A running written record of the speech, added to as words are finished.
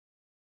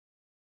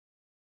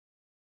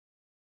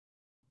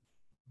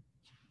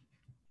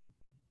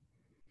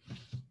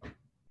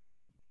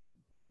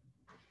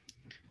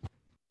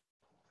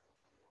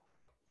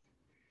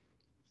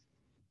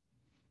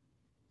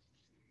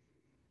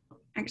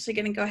actually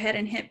going to go ahead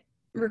and hit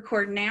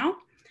record now,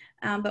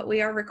 but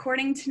we are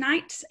recording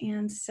tonight,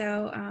 and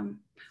so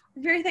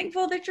we're very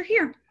thankful that you're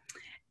here.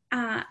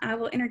 I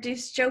will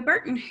introduce Joe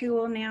Burton, who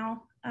will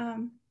now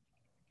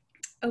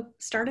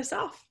start us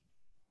off.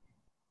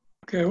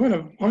 Okay, I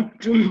want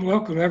to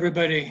welcome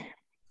everybody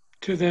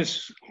to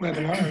this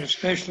webinar, and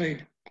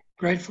especially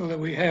grateful that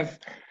we have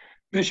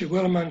Bishop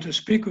Willimon to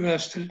speak with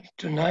us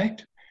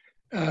tonight.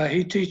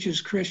 He teaches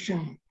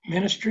Christian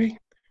ministry,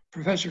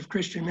 professor of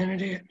Christian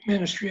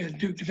ministry at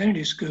Duke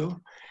Divinity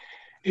School.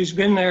 He's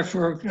been there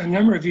for a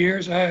number of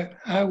years. I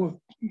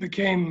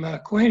became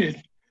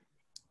acquainted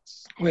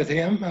with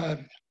him, at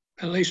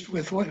least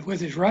with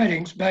his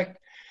writings. Back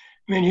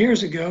many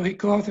years ago, he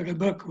co-authored a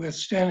book with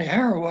Stanley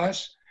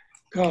Hauerwas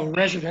called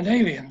Resident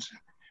Aliens.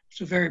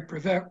 It's a very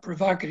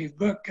provocative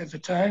book at the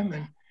time,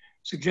 and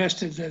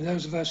suggested that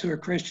those of us who are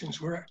Christians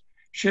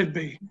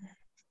should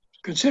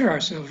consider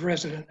ourselves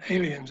resident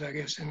aliens, I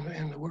guess,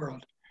 in the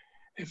world,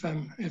 if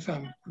I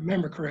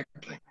remember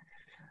correctly.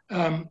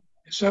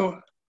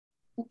 So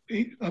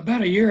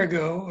about a year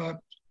ago,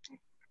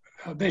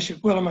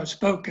 Bishop Willimon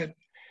spoke at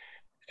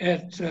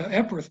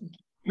Epworth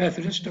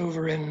Methodist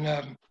over in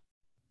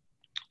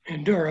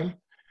Durham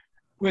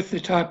with the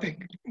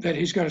topic that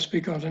he's going to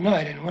speak on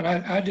tonight. And when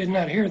I did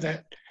not hear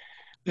that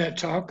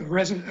talk of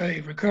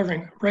a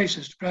recovering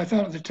racist, but I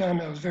thought at the time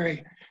that was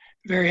very,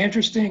 very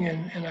interesting.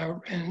 And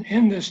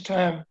in this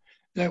time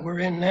that we're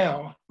in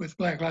now with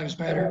Black Lives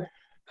Matter,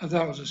 I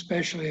thought it was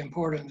especially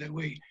important that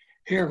we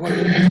hear what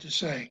he has to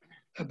say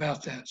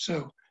about that.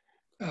 So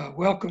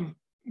welcome,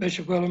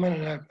 Bishop Willimon,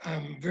 and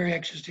I'm very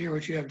anxious to hear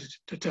what you have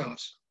to tell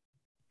us.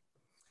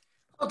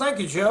 Well, thank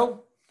you,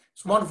 Joe.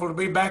 It's wonderful to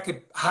be back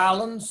at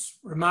Highlands,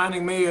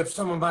 reminding me of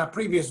some of my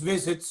previous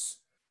visits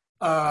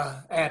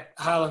at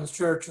Highlands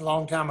Church a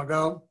long time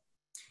ago.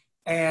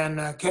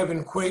 And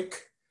Kevin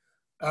Quick,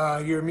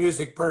 your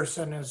music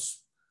person, has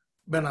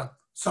been a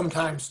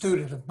sometime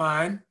student of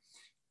mine.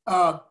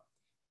 My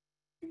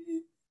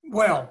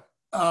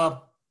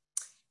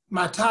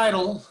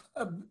title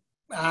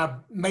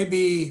may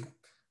be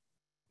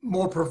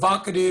more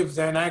provocative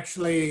than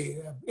actually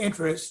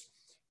interest,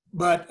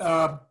 but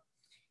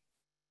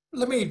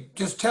let me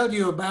just tell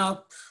you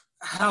about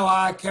how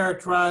I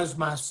characterize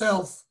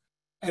myself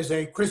as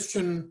a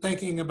Christian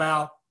thinking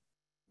about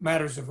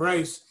matters of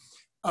race.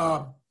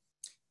 When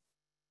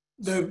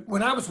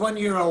I was 1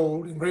 year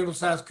old in Greenville,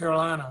 South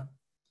Carolina,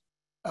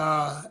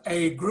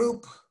 a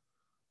group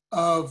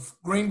of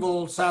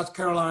Greenville, South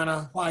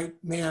Carolina white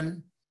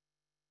men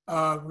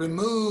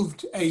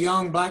removed a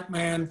young black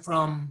man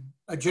from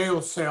a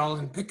jail cell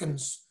in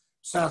Pickens,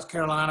 South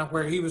Carolina,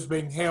 where he was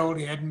being held.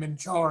 He hadn't been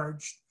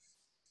charged.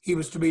 He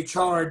was to be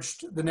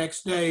charged the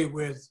next day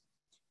with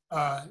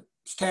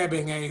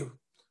stabbing a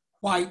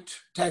white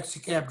taxi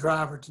cab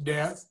driver to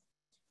death,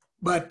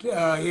 but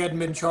he hadn't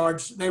been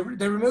charged. They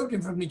removed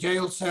him from the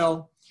jail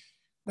cell.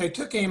 They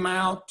took him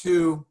out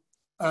to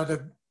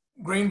the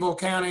Greenville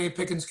County,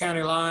 Pickens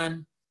County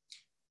line,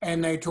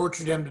 and they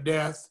tortured him to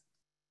death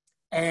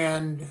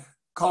and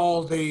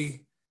called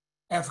the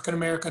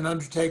African-American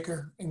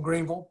undertaker in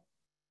Greenville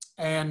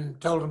and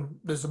told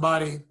him there's a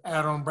body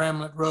out on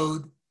Bramlett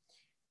Road.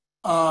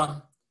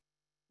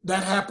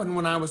 That happened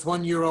when I was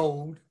 1 year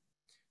old.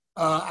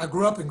 I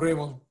grew up in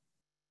Greenville,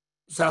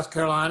 South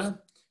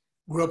Carolina,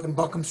 grew up in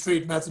Buncombe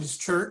Street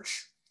Methodist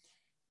Church.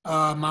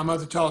 My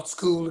mother taught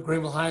school at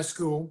Greenville High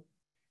School.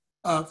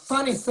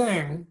 Funny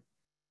thing,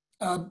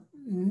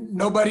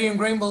 nobody in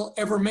Greenville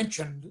ever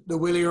mentioned the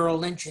Willie Earl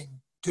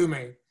lynching to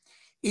me,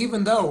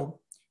 even though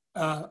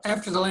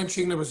after the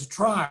lynching there was a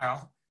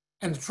trial,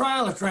 and the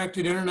trial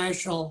attracted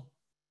international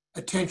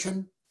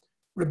attention.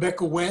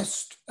 Rebecca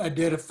West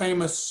did a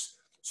famous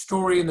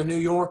story in the New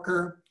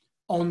Yorker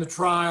on the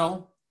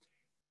trial.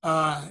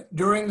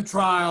 During the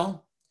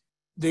trial,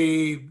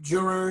 the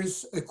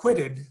jurors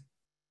acquitted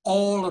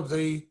all of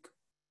the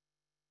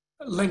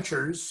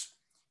lynchers,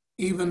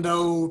 even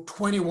though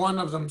 21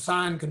 of them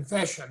signed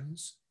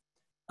confessions.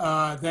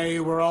 They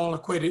were all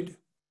acquitted.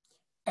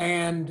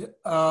 And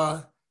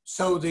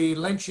so the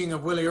lynching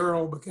of Willie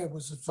Earl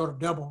was a sort of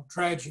double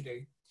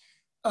tragedy,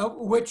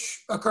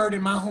 which occurred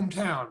in my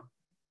hometown.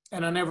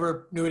 And I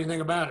never knew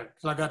anything about it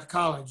until I got to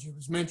college. It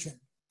was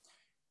mentioned.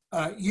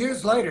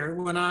 Years later,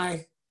 when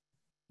I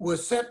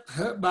was sent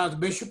by the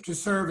bishop to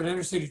serve at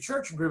Inner City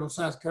Church in Greenville,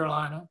 South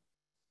Carolina,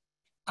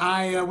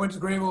 I went to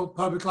the Greenville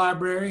Public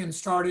Library and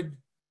started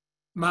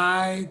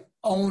my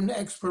own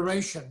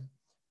exploration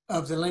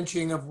of the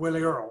lynching of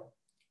Willie Earl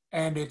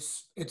and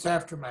its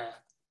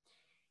aftermath.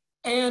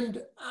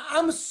 And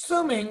I'm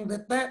assuming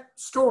that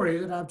story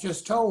that I've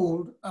just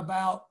told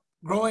about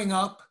growing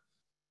up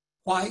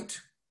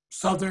white,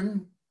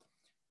 Southern,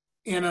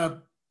 in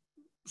a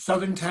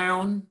Southern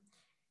town,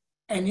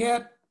 and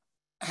yet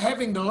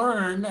having to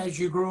learn as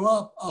you grew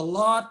up a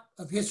lot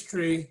of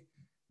history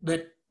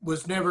that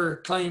was never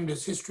claimed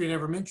as history,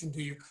 never mentioned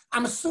to you.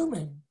 I'm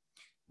assuming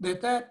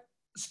that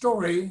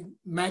story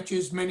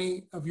matches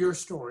many of your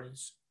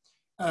stories.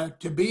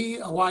 To be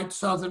a white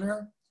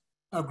Southerner,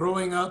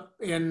 growing up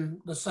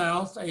in the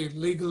South, a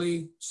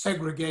legally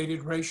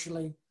segregated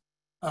racially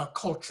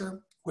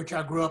culture, which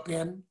I grew up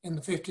in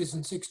the 50s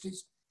and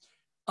 60s,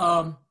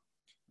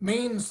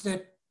 means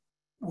that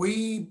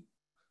we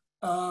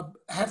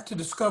have to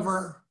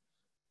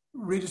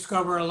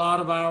rediscover a lot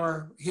of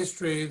our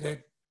history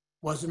that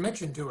wasn't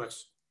mentioned to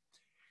us.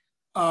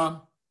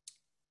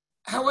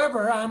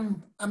 However,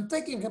 I'm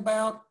thinking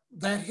about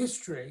that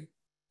history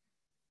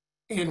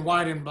in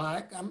white and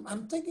black.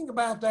 I'm thinking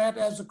about that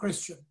as a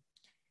Christian.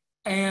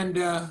 And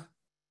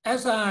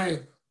as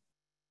I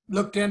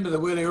looked into the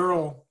Willie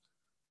Earl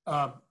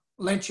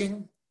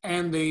lynching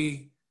and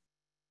the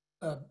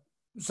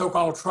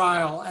so-called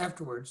trial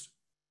afterwards,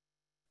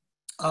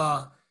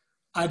 I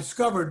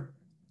discovered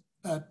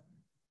a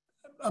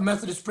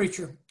Methodist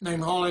preacher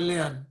named Holly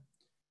Lynn,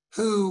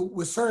 who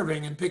was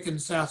serving in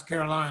Pickens, South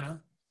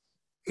Carolina.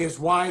 His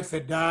wife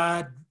had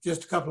died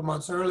just a couple of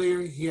months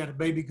earlier. He had a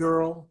baby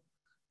girl.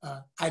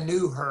 I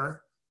knew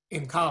her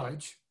in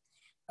college,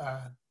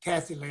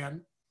 Kathy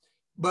Lynn.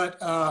 But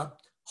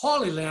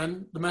Holly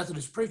Lynn, the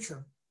Methodist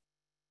preacher,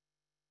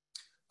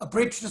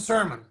 preached a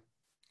sermon.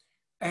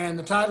 And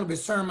the title of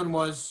his sermon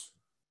was,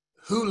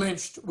 "Who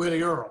Lynched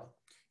Willie Earl?"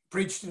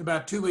 Preached it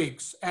about 2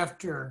 weeks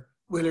after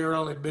Willie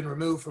Earl had been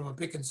removed from a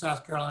Pickens,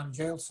 South Carolina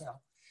jail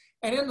cell.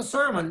 And in the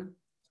sermon,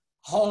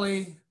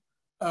 Holly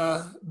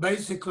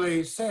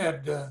basically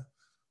said,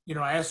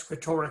 asked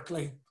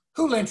rhetorically,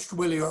 "Who lynched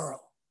Willie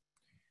Earl?"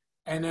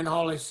 And then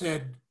Holly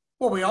said,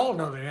 "Well, we all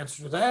know the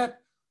answer to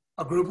that.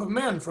 A group of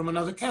men from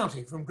another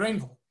county, from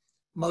Greenville.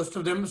 Most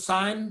of them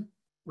signed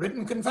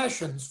written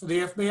confessions for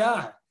the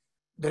FBI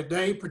that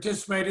they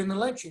participated in the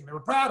lynching. They were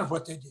proud of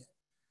what they did.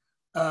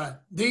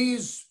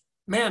 These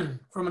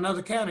men from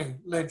another county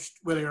lynched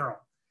Willie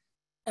Earl."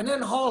 And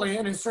then Holly,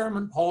 in his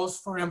sermon,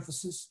 paused for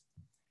emphasis,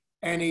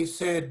 and he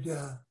said,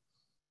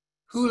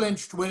 "Who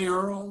lynched Willie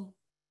Earl?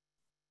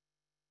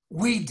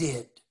 We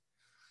did."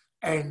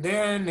 And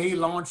then he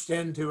launched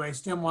into a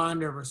stem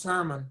winder of a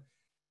sermon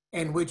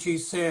in which he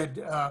said,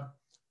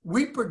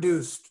 "We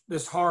produced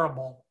this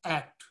horrible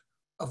act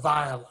of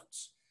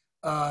violence.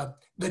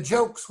 The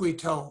jokes we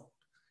told,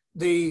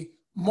 the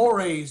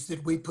mores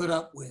that we put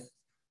up with,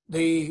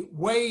 the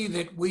way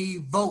that we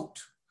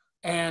vote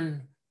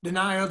and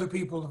deny other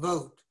people the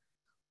vote."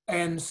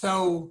 And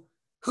so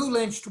 "Who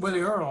Lynched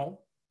Willie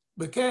Earl"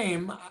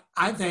 became,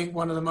 I think,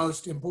 one of the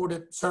most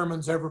important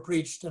sermons ever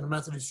preached in a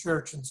Methodist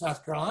church in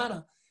South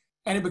Carolina.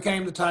 And it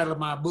became the title of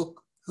my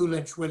book, "Who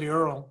Lynched Willie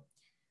Earl?"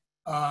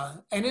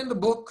 And in the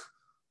book,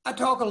 I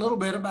talk a little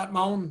bit about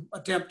my own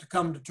attempt to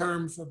come to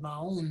terms with my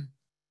own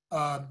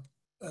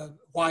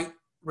white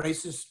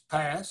racist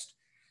past.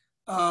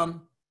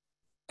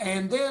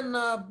 And then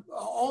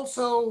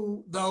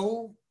also,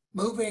 though,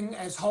 moving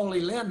as Holly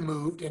Lynn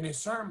moved in his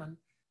sermon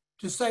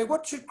to say,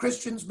 what should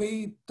Christians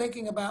be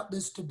thinking about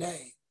this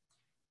today?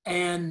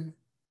 And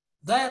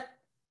that,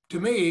 to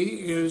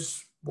me,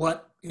 is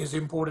what is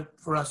important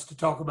for us to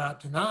talk about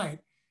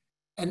tonight.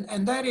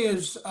 And that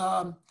is,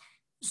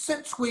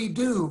 since we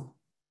do,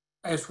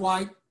 as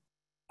white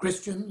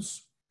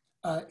Christians,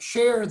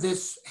 share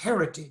this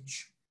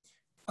heritage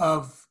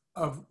of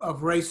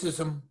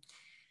racism,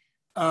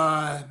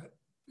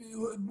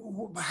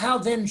 how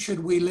then should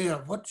we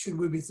live? What should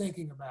we be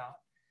thinking about?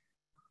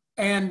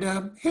 And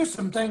here's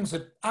some things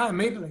that I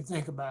immediately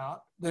think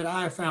about that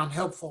I have found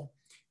helpful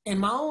in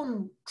my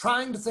own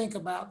trying to think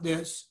about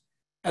this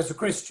as a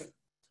Christian,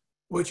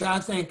 which I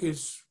think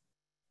is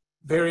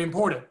very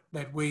important,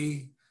 that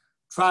we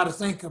try to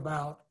think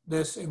about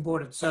this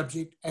important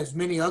subject as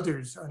many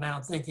others are now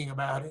thinking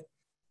about it,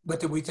 but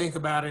that we think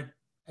about it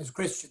as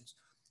Christians.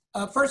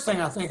 First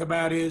thing I think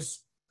about is,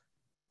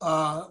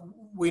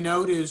 we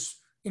note is,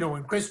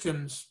 when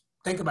Christians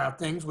think about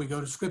things, we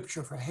go to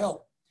Scripture for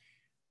help.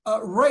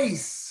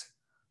 Race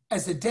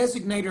as a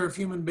designator of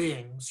human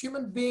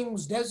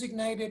beings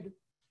designated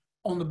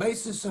on the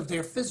basis of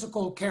their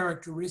physical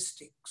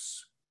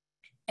characteristics,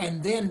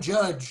 and then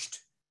judged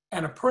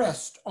and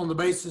oppressed on the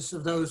basis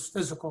of those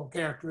physical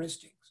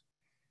characteristics.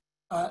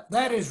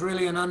 That is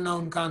really an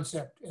unknown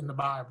concept in the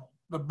Bible.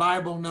 The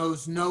Bible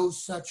knows no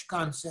such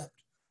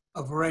concept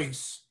of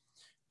race.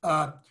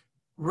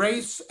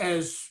 Race,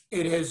 as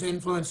it has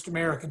influenced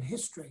American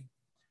history,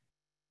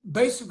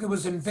 basically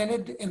was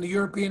invented in the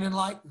European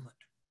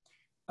Enlightenment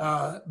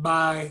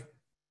by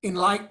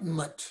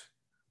enlightened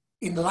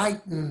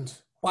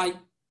white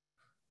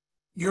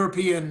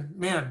European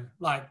men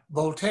like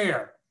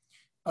Voltaire,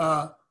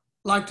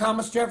 like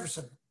Thomas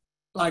Jefferson,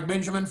 like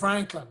Benjamin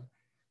Franklin.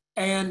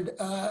 And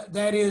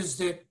that is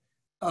that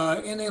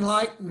in the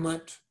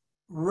Enlightenment,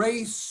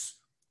 race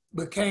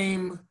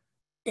became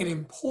an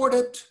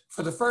important,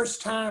 for the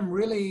first time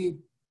really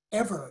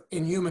ever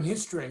in human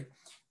history,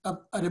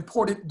 an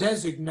important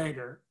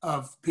designator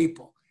of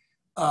people.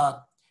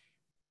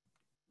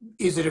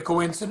 Is it a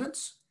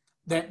coincidence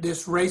that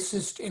this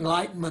racist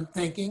Enlightenment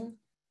thinking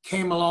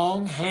came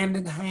along hand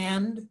in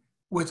hand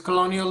with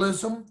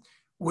colonialism,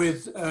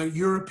 with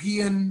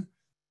Europeans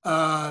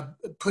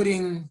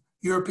putting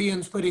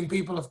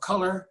people of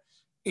color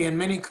in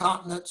many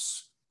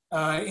continents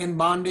in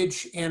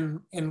bondage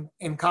in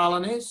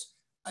colonies,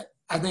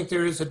 I think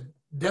there is a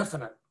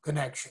definite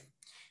connection.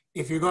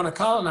 If you're going to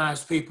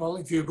colonize people,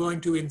 if you're going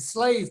to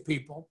enslave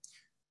people,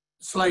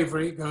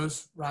 slavery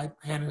goes right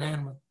hand in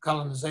hand with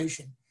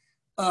colonization.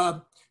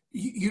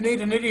 You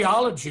need an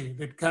ideology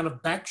that kind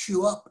of backs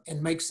you up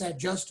and makes that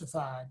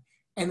justified,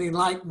 and the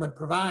Enlightenment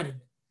provided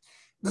it.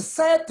 The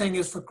sad thing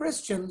is for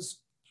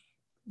Christians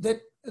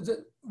that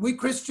we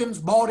Christians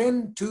bought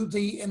into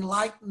the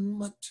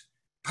Enlightenment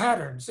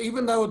patterns,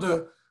 even though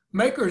the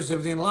makers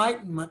of the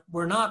Enlightenment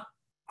were not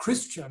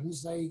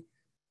Christians.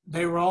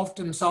 They were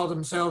often saw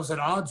themselves at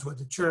odds with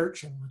the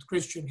church and with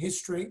Christian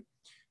history.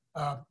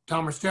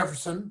 Thomas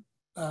Jefferson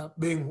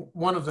being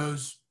one of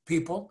those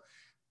people.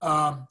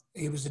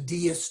 He was a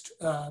deist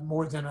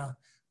more than a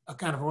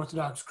kind of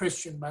Orthodox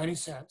Christian by any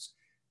sense.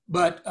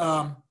 But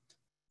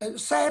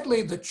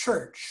sadly, the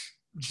church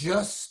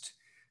just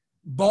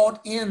bought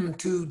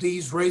into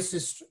these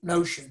racist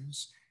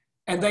notions,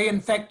 and they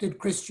infected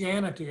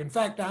Christianity. In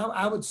fact,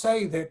 I would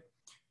say that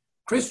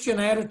Christian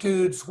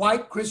attitudes,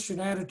 white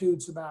Christian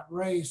attitudes about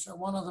race, are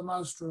one of the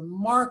most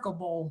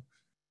remarkable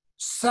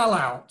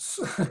sellouts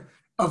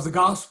of the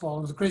gospel,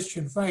 of the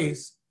Christian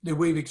faith that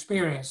we've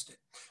experienced.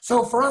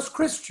 So for us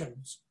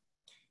Christians,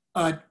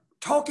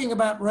 talking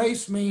about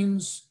race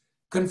means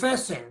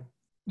confessing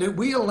that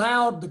we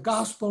allowed the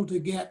gospel to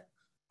get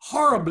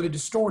horribly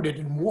distorted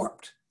and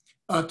warped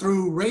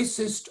through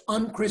racist,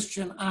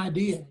 unchristian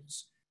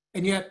ideas.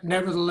 And yet,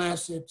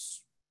 nevertheless,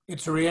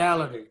 it's a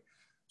reality.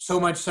 So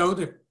much so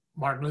that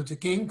Martin Luther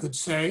King could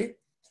say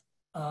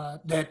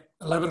that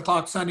 11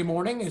 o'clock Sunday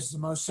morning is the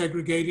most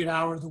segregated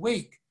hour of the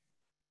week.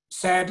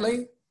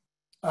 Sadly,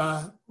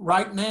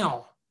 right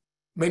now,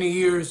 many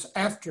years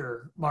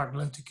after Martin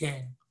Luther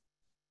King,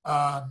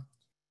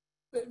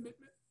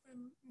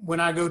 when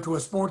I go to a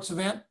sports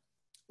event,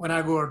 when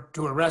I go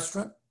to a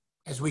restaurant,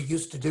 as we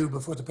used to do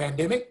before the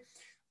pandemic,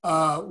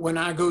 when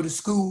I go to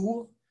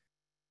school,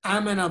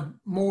 I'm in a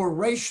more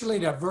racially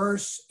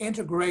diverse,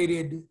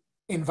 integrated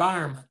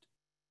environment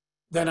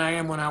than I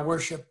am when I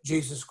worship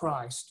Jesus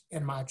Christ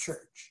in my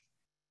church.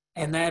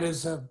 And that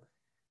is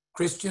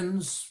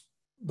Christians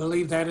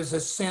believe that is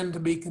a sin to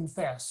be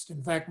confessed.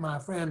 In fact, my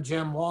friend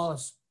Jim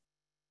Wallace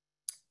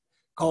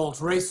calls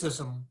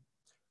racism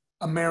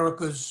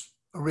America's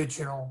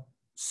original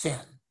sin.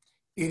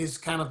 It is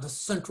kind of the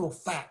central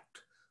fact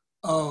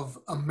of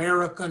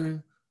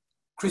American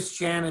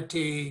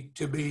Christianity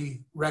to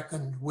be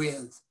reckoned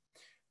with.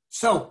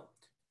 So,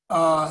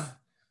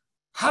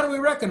 how do we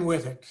reckon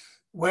with it?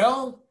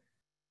 Well,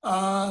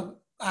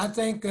 I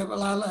think,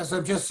 as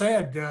I've just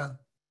said,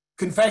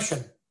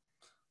 confession.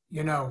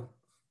 You know,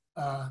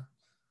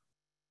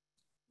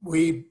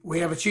 we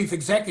have a chief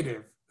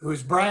executive who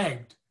has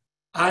bragged,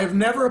 "I've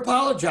never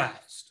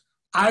apologized.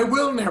 I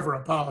will never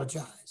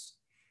apologize."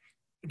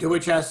 To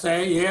which I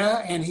say,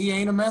 yeah, and he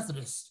ain't a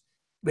Methodist.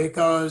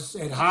 Because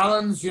at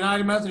Highlands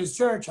United Methodist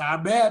Church, I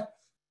bet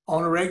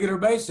on a regular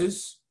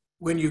basis,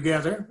 when you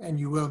gather, and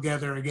you will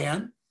gather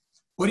again,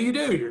 what do?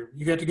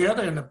 You get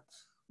together and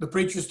the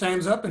preacher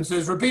stands up and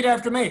says, "Repeat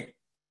after me.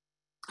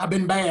 I've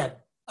been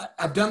bad.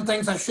 I've done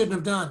things I shouldn't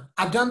have done.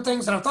 I've done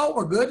things that I thought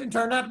were good and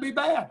turned out to be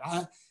bad.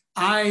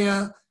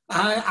 I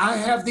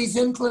have these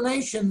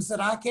inclinations that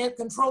I can't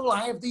control.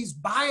 I have these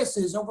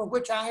biases over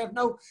which I have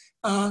no,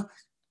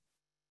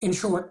 in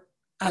short,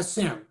 I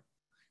sin."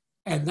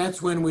 And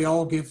that's when we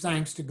all give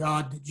thanks to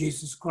God that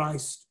Jesus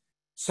Christ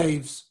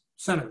saves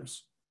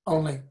sinners,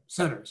 only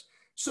sinners.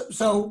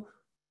 So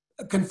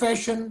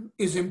confession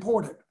is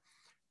important.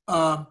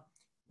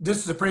 This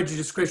is a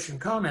prejudiced Christian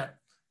comment,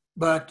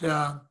 but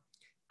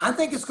I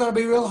think it's going to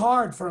be real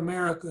hard for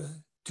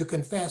America to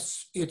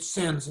confess its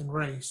sins and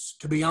race,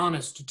 to be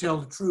honest, to tell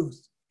the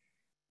truth.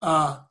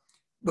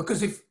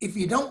 Because if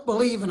you don't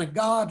believe in a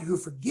God who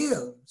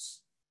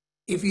forgives,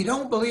 if you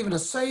don't believe in a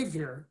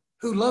Savior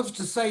who loves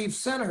to save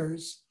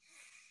sinners,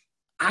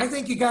 I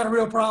think you got a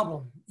real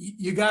problem.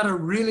 You got to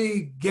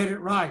really get it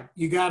right.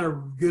 You got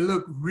to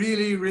look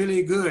really,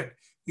 really good.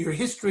 Your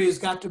history has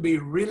got to be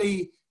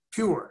really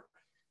pure.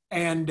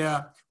 And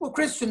well,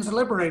 Christians are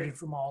liberated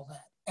from all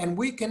that. And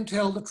we can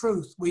tell the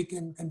truth. We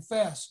can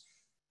confess.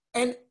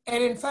 And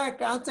in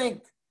fact, I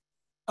think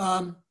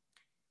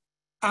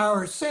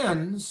our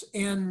sins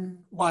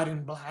in white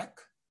and black,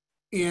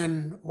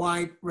 in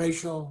white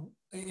racial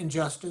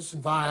injustice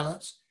and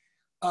violence,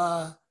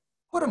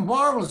 what a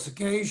marvelous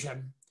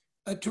occasion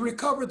to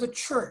recover the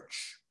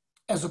church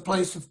as a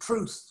place of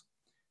truth.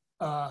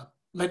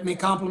 Let me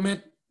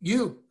compliment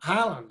you,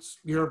 Highlands,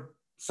 your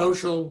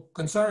Social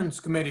Concerns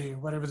Committee, or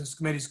whatever this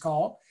committee is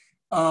called.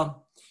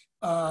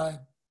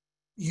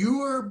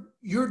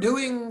 You're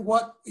doing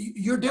what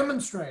you're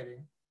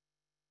demonstrating,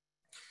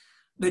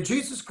 that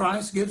Jesus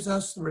Christ gives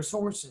us the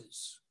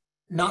resources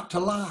not to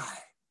lie,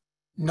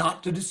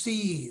 not to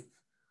deceive,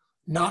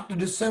 not to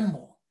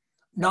dissemble,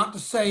 not to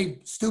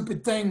say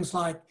stupid things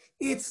like,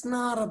 "It's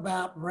not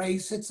about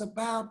race, it's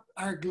about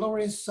our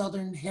glorious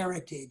Southern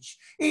heritage.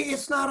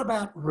 It's not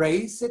about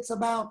race, it's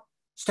about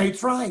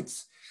states'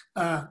 rights."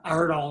 I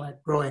heard all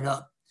that growing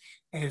up.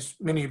 as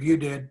many of you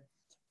did.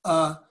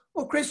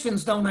 Well,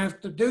 Christians don't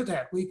have to do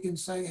that. We can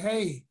say,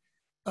 hey,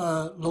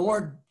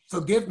 Lord,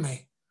 forgive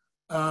me.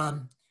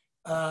 And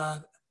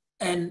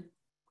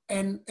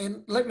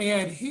let me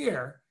add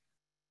here,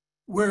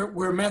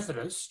 we're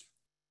Methodist.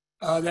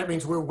 That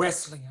means we're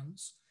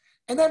Wesleyans.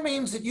 And that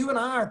means that you and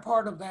I are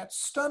part of that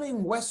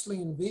stunning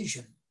Wesleyan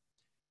vision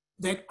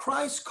that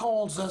Christ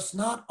calls us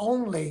not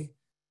only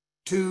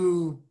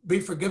to be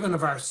forgiven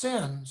of our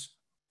sins,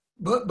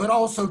 but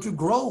also to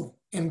grow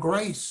in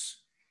grace.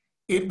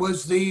 It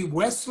was the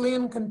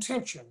Wesleyan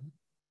contention,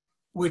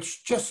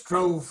 which just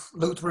drove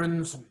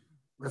Lutherans and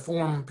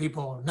Reformed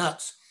people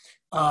nuts.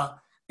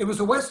 It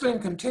was a Wesleyan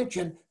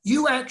contention.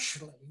 You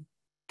actually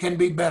can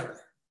be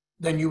better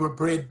than you were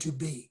bred to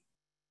be.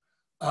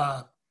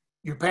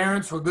 Your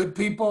parents were good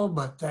people,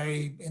 but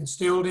they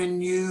instilled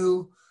in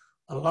you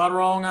a lot of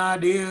wrong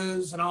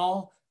ideas and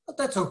all, but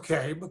that's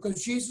okay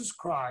because Jesus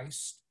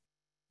Christ,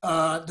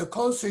 the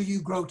closer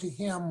you grow to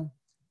him,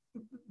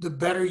 the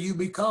better you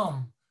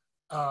become.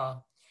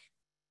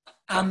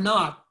 I'm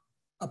not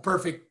a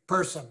perfect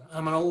person.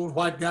 I'm an old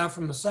white guy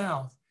from the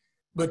South,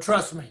 but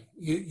trust me,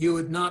 you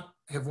would not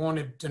have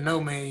wanted to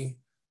know me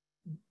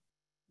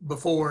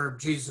before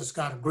Jesus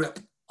got a grip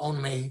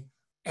on me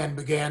and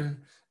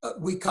began,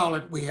 we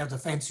have the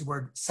fancy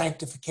word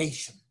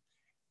sanctification,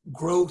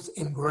 growth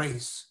in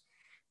grace.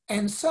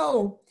 And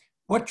so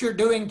what you're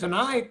doing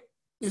tonight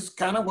is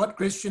kind of what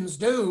Christians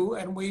do.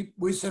 And we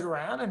sit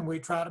around and we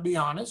try to be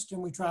honest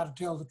and we try to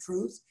tell the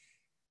truth.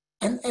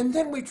 And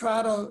then we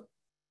try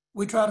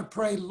to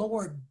pray,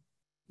 Lord,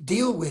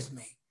 deal with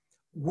me,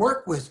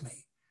 work with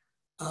me.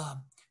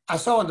 I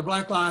saw in the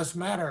Black Lives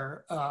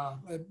Matter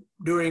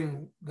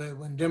when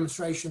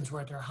demonstrations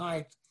were at their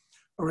height,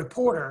 a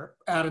reporter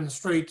out in the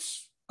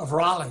streets of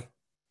Raleigh.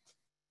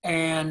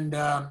 And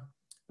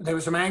there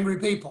were some angry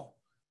people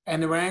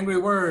and there were angry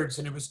words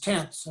and it was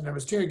tense and there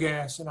was tear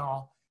gas and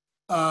all.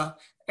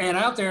 And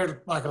out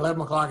there like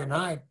 11 o'clock at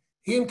night,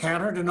 he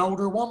encountered an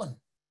older woman.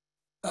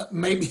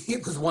 Maybe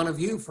it was one of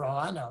you for all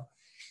I know.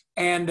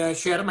 And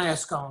she had a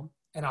mask on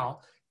and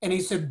all. And he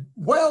said,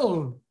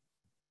 well,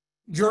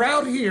 you're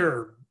out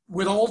here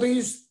with all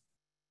these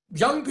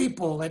young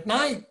people at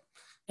night.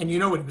 And you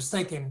know what he was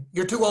thinking,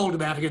 you're too old to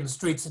be out here in the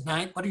streets at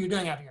night. What are you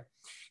doing out here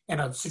in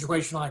a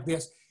situation like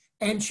this?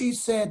 And she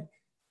said,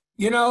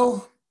 you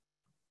know,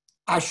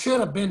 I should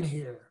have been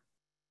here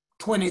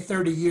 20,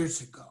 30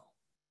 years ago.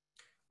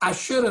 I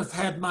should have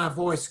had my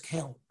voice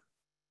count.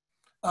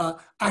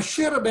 I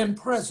should have been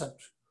present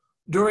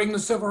during the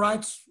civil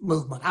rights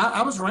movement.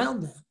 I was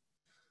around then.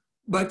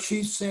 But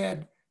she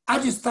said, I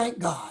just thank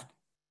God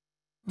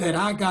that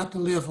I got to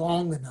live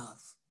long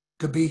enough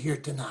to be here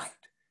tonight.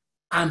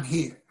 I'm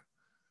here.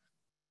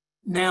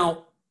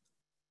 Now,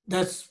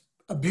 that's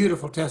a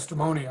beautiful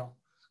testimonial,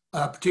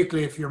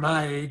 particularly if you're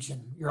my age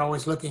and you're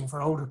always looking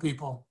for older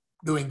people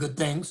doing good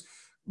things.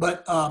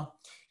 But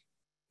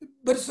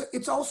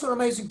it's also an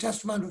amazing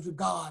testimony to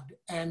God.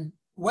 And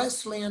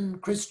Wesleyan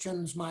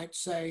Christians might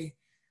say,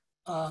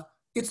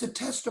 it's a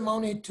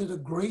testimony to the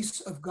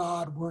grace of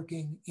God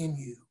working in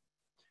you.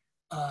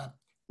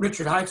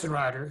 Richard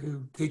Heitzenreiter,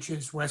 who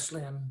teaches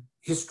Wesleyan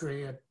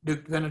history at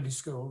Duke Divinity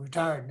School,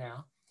 retired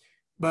now,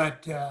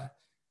 but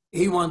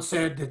he once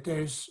said that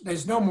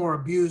there's no more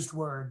abused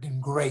word than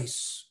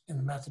grace in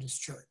the Methodist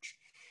Church,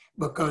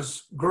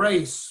 because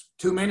grace,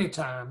 too many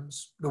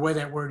times, the way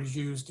that word is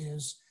used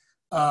is,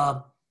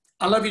 I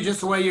love you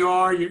just the way you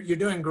are. You're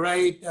doing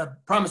great.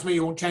 Promise me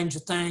you won't change a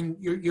thing.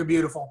 You're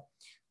beautiful.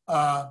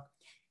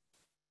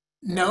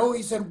 No,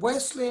 he said,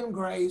 Wesleyan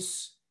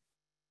grace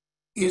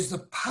is the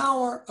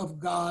power of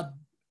God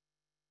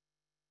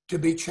to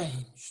be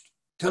changed,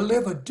 to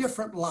live a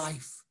different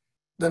life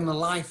than the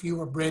life you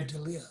were bred to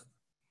live.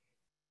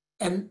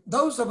 And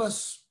those of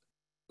us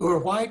who are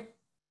white,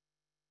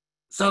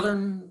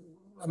 Southern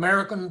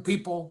American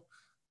people,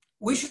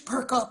 we should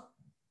perk up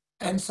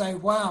and say,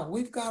 wow,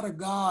 we've got a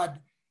God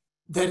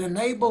that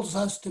enables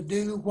us to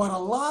do what a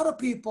lot of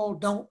people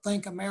don't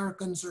think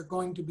Americans are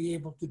going to be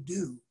able to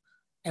do.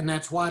 And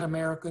that's white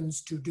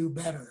Americans to do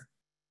better,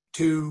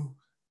 to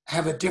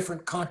have a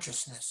different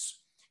consciousness,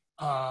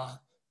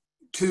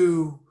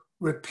 to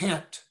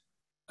repent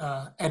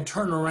and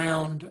turn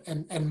around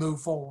and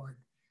move forward.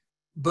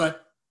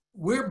 But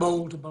we're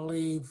bold to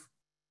believe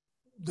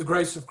the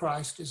grace of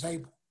Christ is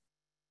able.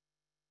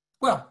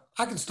 Well,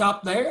 I can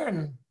stop there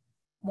and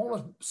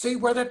want to see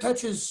where that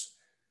touches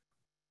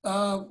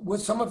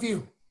with some of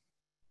you.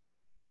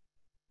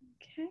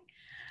 Okay.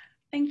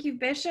 Thank you,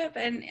 Bishop.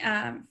 And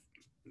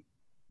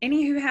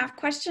any who have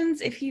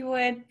questions, if you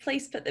would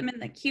please put them in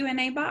the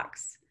Q&A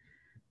box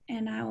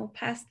and I will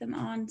pass them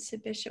on to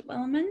Bishop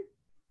Willimon.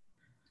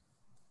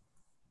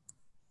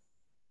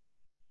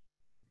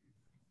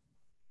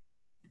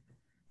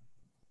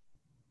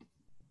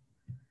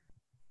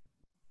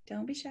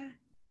 Don't be shy.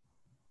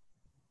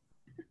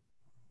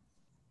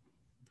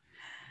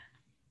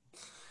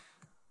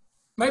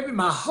 Maybe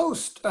my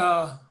host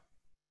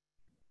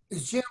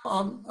is Jim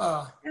on.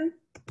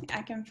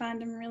 I can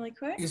find him really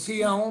quick. Is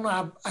he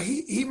on?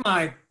 He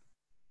might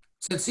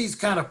since he's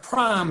kind of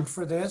primed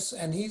for this,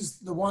 and he's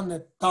the one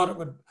that thought it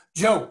would,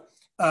 Joe,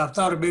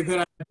 thought it'd be a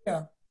good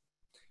idea.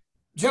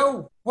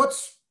 Joe,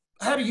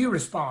 how do you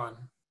respond?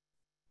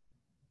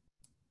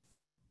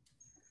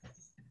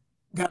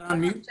 Got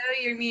on mute?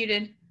 Joe, you're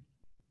muted.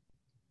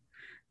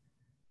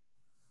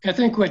 I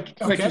think what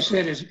you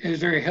said is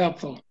very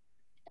helpful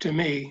to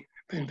me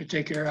in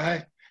particular.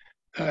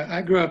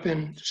 I grew up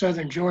in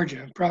southern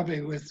Georgia,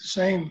 probably with the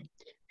same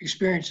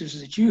experiences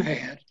that you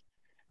had,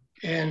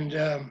 and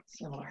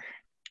Similar.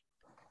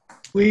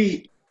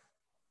 we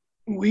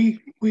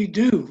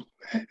do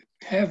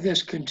have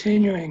this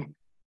continuing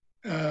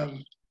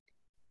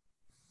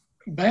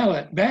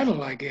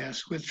battle, I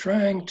guess, with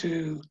trying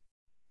to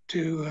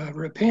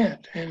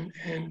repent and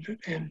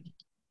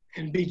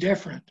be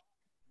different.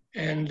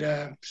 And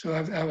so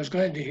I was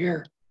glad to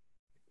hear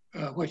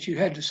what you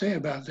had to say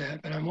about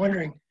that. But I'm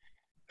wondering,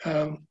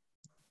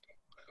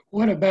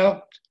 what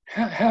about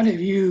how did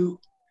you?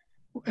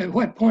 At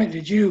what point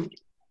did you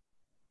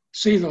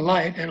see the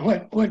light, and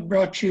what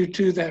brought you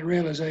to that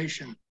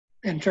realization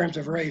in terms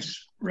of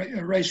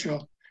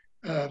racial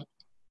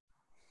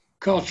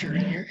culture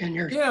in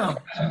your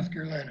South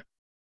Carolina?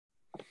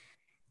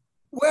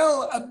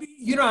 Well,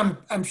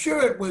 I'm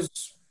sure it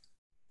was.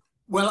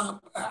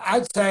 Well,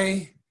 I'd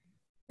say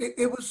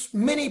it was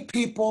many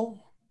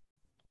people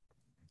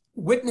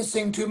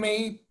witnessing to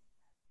me,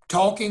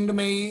 talking to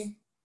me,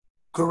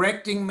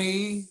 correcting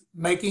me,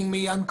 making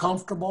me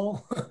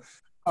uncomfortable.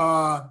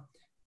 I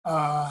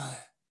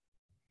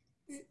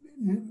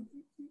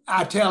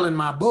tell in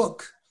my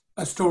book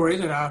a story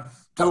that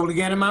I've told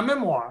again in my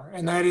memoir,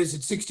 and that is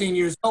at 16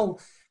 years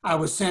old, I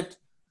was sent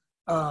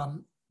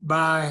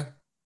by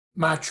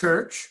my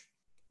church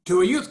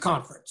to a youth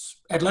conference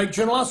at Lake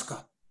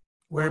Junaluska,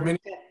 where many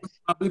people have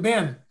probably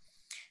been.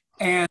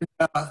 And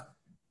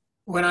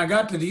when I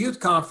got to the youth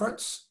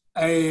conference,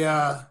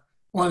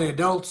 one of the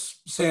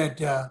adults said,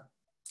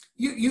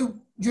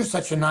 you're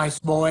such a nice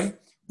boy.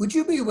 Would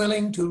you be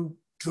willing to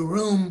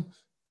room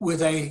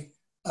with a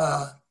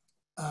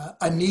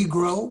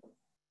Negro?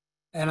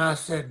 And I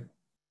said,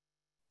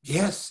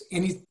 yes,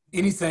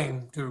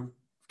 anything to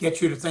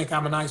get you to think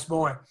I'm a nice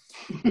boy.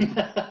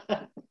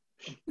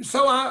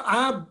 So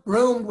I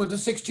roomed with a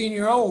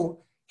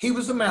 16-year-old. He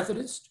was a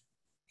Methodist.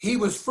 He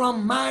was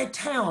from my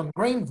town,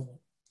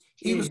 Greenville.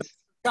 He was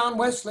John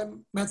Wesley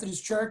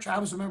Methodist Church. I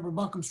was a member of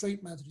Buncombe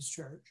Street Methodist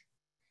Church.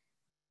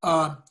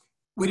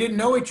 We didn't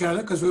know each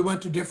other because we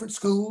went to different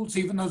schools,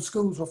 even though the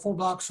schools were 4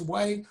 blocks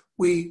away.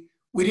 We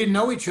didn't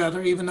know each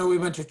other, even though we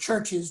went to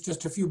churches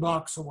just a few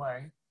blocks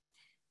away,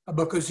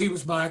 because he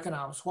was black and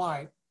I was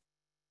white.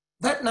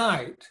 That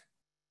night,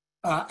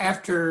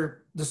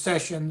 after the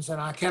sessions, and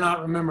I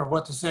cannot remember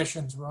what the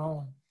sessions were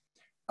on,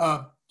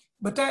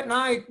 but that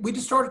night we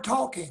just started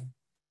talking,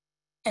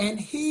 and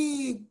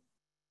he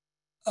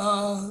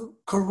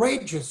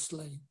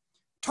courageously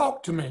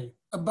talked to me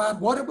about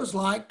what it was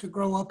like to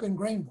grow up in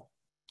Greenville,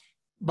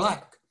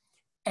 black.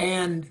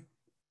 And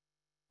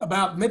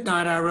about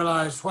midnight, I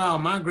realized, wow,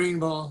 my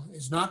Greenville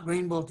is not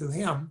Greenville to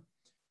him.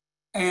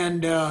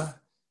 And at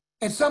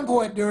some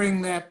point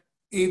during that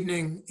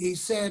evening, he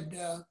said,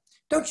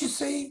 don't you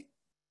see,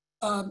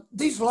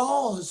 these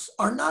laws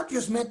are not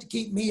just meant to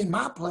keep me in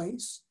my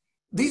place.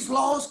 These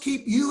laws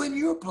keep you in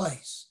your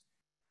place.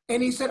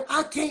 And he said,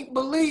 I can't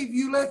believe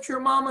you let your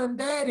mama and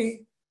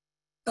daddy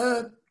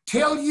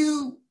tell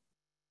you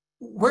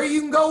where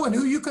you can go and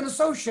who you can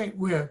associate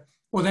with.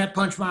 Well, that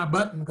punched my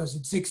button because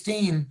at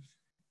 16,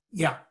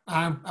 yeah,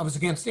 I was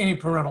against any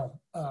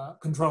parental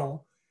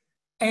control.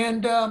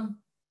 And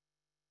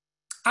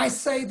I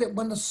say that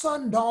when the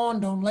sun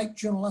dawned on Lake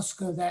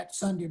Junaluska that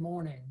Sunday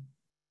morning,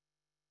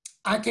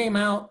 I came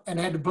out and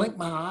had to blink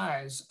my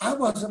eyes. I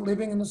wasn't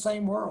living in the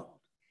same world.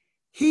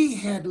 He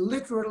had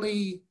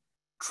literally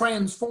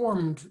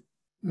transformed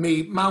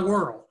me, my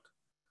world.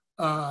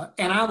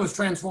 And I was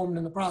transformed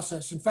in the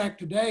process. In fact,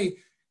 today,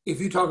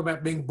 if you talk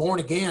about being born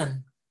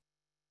again,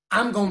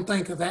 I'm going to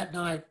think of that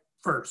night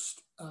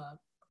first.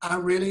 I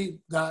really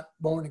got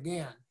born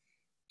again.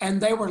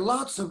 And there were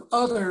lots of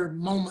other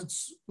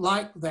moments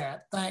like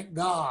that, thank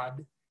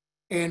God,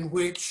 in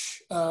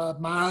which my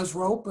eyes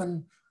were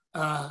open.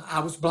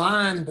 I was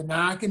blind, but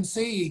now I can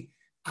see.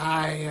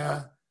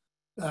 I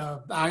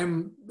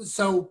am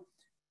so,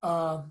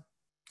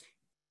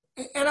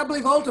 and I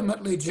believe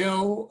ultimately,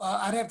 Joe,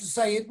 I'd have to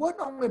say it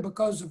wasn't only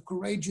because of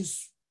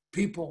courageous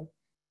people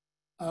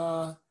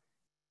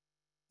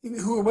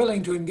who were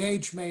willing to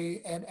engage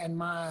me and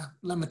my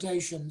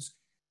limitations,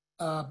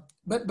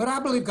 but I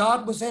believe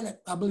God was in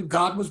it. I believe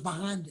God was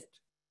behind it.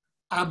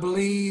 I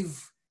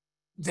believe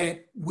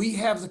that we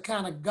have the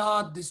kind of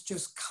God that's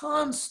just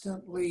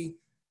constantly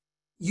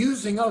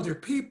using other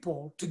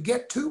people to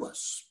get to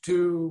us,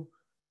 to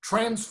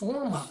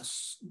transform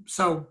us.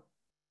 So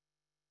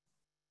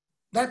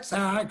that's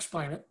how I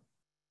explain it.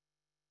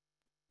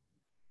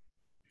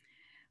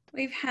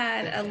 We've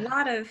had a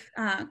lot of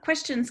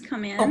questions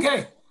come in.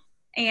 Okay.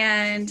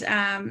 And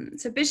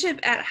so Bishop,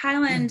 at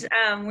Highland,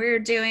 we're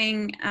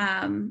doing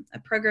a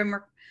program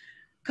we're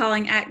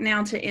calling Act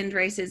Now to End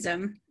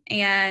Racism.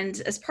 And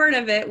as part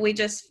of it, we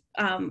just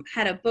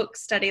had a book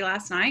study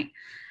last night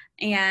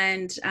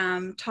and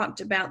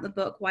talked about the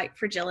book White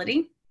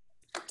Fragility.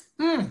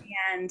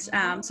 And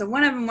so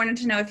one of them wanted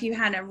to know if you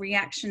had a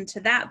reaction to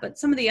that, but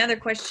some of the other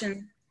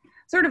questions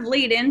sort of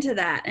lead into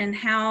that, and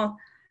how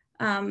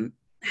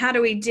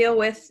do we deal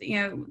with,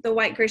 the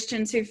white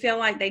Christians who feel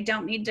like they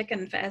don't need to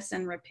confess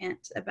and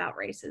repent about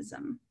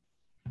racism,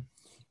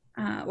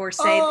 or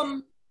say,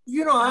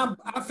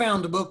 I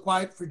found the book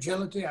White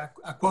Fragility. I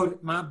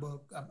quoted my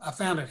book. I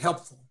found it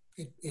helpful.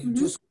 It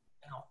just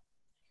out,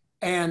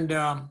 and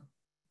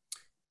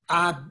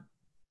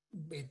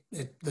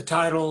the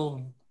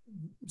title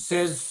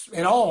says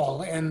it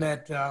all, and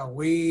that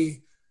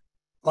we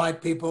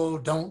white people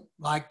don't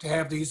like to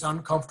have these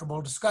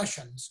uncomfortable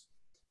discussions.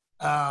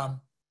 As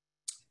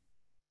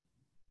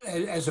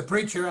a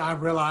preacher, I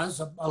realize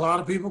a lot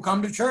of people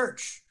come to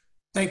church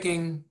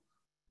thinking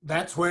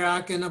that's where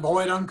I can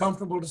avoid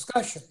uncomfortable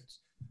discussions.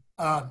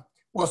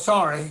 Well,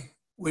 sorry,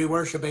 we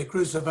worship a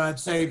crucified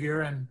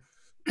Savior, and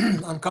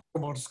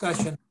uncomfortable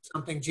discussion is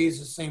something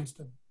Jesus seems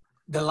to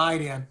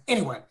delight in.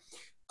 Anyway,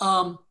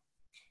 I'm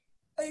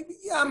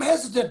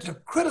hesitant to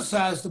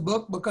criticize the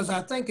book because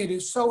I think it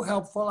is so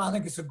helpful. I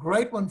think it's a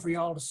great one for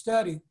y'all to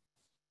study.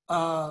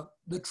 One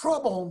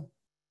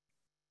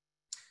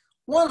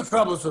of the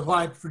troubles with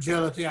White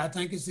Fragility, I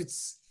think, is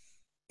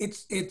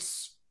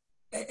it's,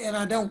 and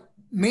I don't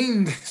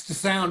mean this to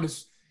sound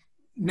as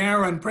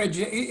narrow and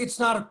prejudiced. It's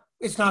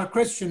not a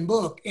Christian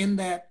book, in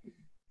that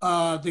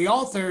the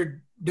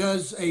author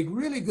does a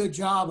really good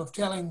job of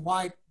telling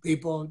white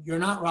people, you're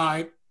not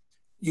right.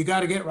 You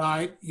got to get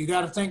right. You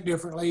got to think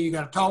differently. You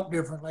got to talk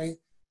differently.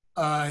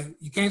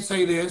 You can't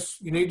say this.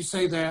 You need to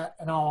say that,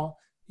 and all.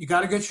 You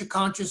got to get your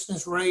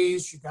consciousness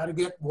raised. You got to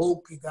get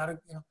woke. You got to,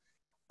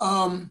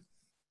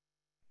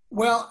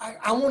 Well,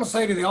 I want to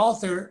say to the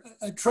author,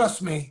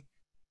 trust me,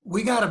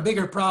 we got a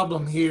bigger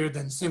problem here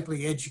than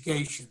simply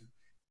education.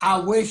 I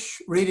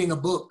wish reading a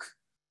book.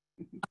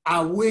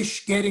 I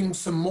wish getting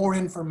some more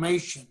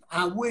information.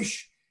 I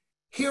wish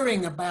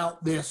hearing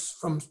about this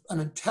from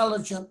an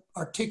intelligent,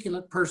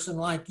 articulate person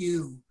like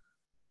you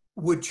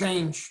would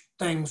change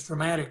things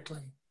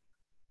dramatically.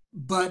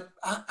 But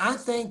I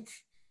think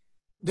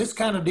this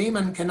kind of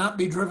demon cannot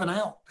be driven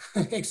out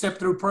except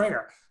through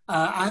prayer.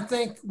 I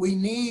think we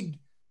need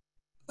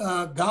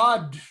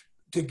God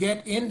to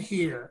get in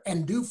here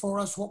and do for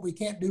us what we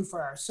can't do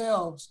for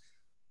ourselves.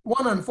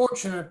 One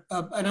unfortunate,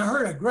 and I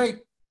heard a great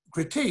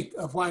critique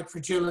of White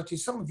Fragility.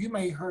 Some of you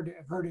may have heard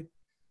it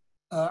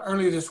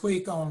earlier this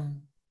week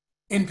on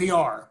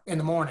NPR in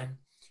the morning.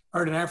 I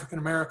heard an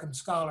African-American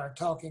scholar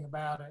talking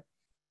about it.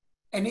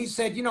 And he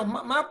said,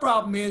 my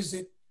problem is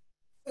that,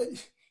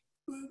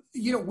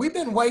 we've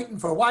been waiting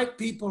for white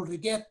people to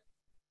get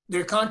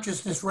their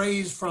consciousness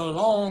raised for a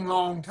long,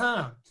 long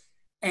time.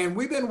 And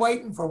we've been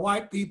waiting for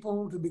white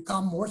people to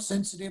become more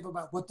sensitive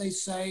about what they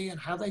say and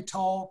how they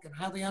talk and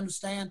how they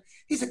understand.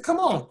 He said, come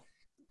on,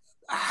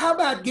 how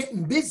about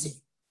getting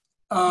busy?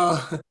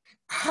 How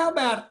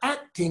about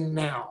acting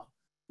now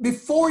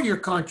before your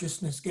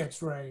consciousness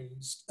gets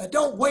raised?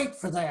 Don't wait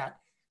for that.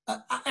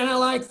 And I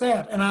like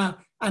that. And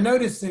I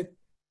noticed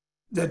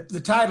that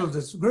the title of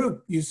this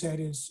group, you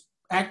said, is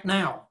Act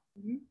Now,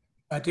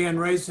 to End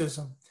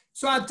Racism.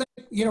 So I think,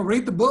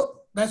 read the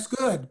book, that's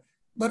good.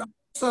 But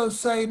also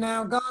say,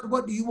 now, God,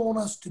 what do you want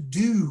us to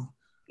do?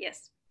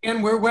 Yes.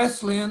 And we're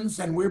Wesleyans,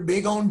 and we're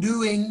big on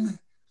doing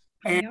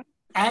and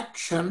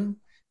action,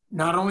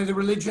 not only the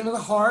religion of the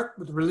heart,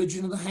 but the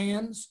religion of the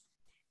hands.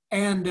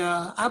 And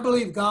I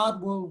believe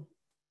God will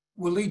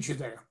lead you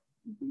there.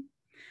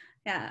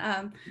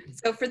 Yeah.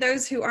 So for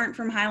those who aren't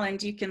from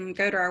Highland, you can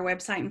go to our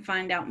website and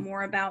find out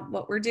more about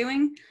what we're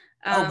doing.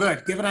 Oh,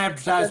 good. Give an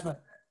advertisement.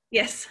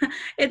 Yes.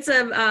 It's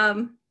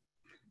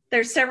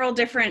there's several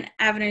different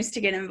avenues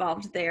to get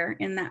involved there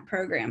in that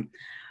program.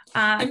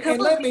 And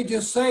let me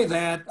just say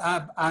that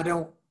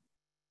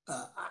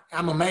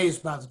I'm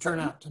amazed by the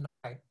turnout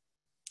tonight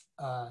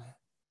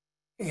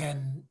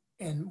and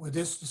with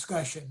this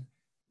discussion.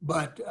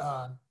 But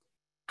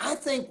I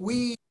think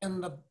we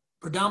in the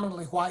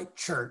predominantly white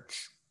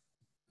church,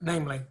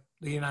 namely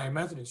the United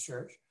Methodist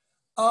Church,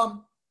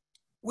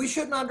 we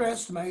shouldn't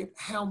underestimate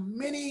how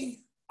many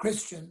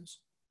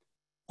Christians,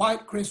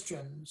 white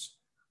Christians,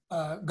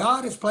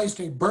 God has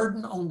placed a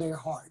burden on their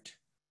heart.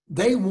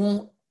 They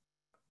want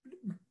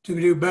to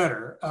do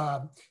better.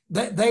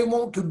 They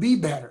want to be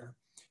better.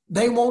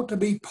 They want to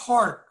be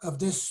part of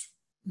this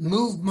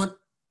movement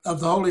of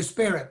the Holy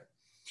Spirit.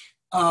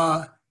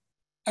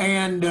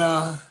 And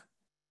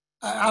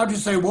I'll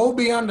just say, woe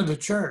be unto the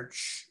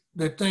church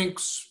that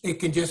thinks it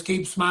can just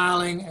keep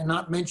smiling and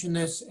not mention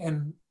this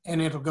and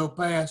it'll go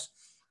past.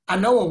 I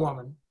know a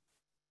woman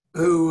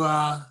who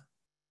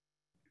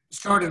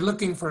started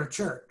looking for a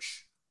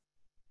church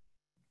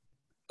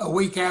a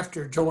week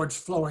after George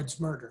Floyd's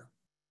murder.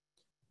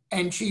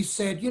 And she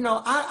said,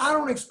 I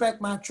don't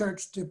expect my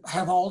church to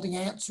have all the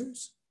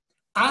answers.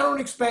 I don't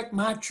expect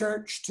my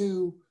church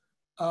to,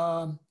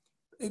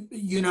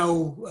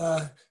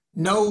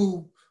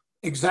 know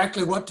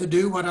exactly what to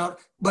do,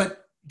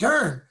 but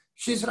darn,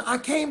 she said, I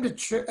came to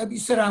church. You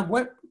said I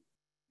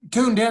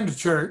tuned into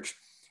church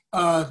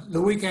the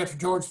week after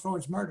George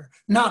Floyd's murder.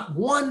 Not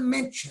one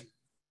mention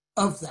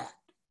of that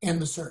in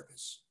the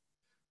service,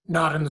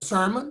 not in the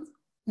sermon,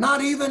 not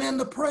even in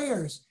the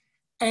prayers.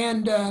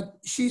 And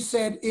she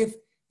said,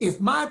 if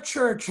my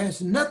church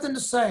has nothing to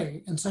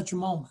say in such a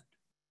moment,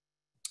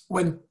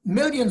 when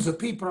millions of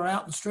people are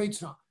out in the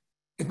streets,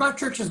 if my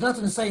church has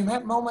nothing to say in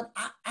that moment,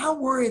 I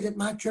worry that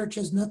my church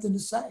has nothing to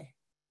say.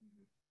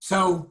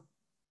 So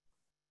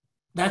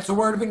that's a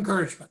word of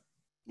encouragement.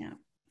 Yeah.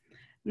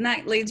 And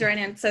that leads right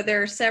in. So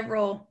there are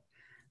several,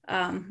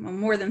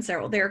 more than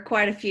several, there are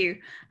quite a few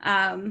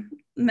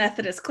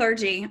Methodist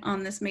clergy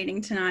on this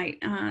meeting tonight,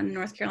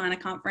 North Carolina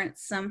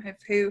Conference, some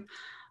who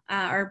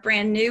are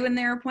brand new in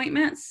their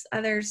appointments,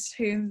 others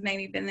who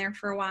maybe been there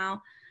for a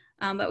while.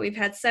 But we've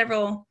had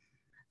several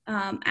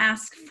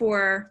ask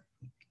for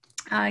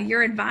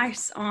your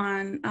advice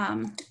on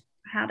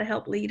how to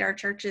help lead our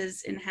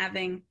churches in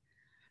having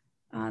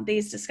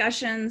these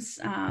discussions,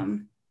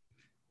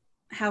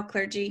 how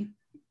clergy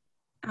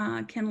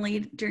can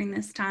lead during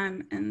this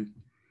time. And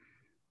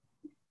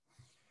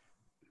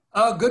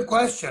good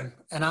question,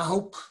 and I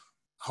hope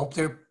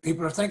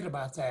people are thinking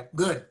about that.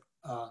 Good,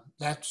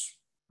 that's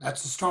the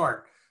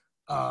start.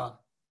 I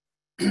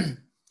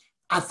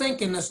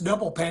think in this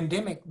double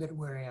pandemic that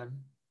we're in,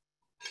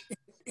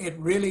 it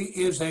really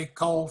is a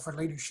call for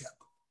leadership,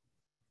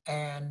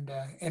 and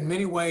in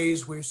many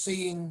ways we're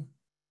seeing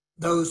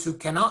those who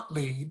cannot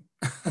lead,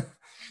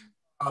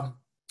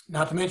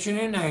 not to mention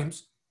any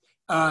names,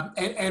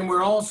 and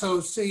we're also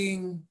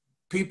seeing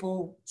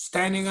people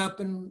standing up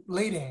and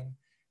leading.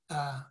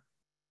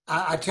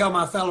 I tell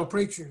my fellow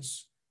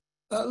preachers,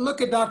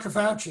 look at Dr.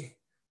 Fauci.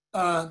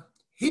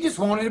 He just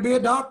wanted to be a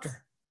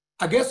doctor.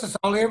 I guess that's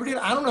all he ever did.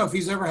 I don't know if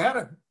he's ever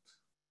had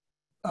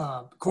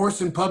a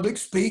course in public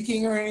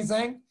speaking or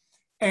anything.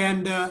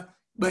 And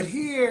but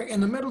here in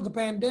the middle of the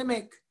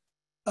pandemic,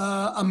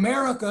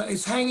 America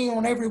is hanging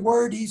on every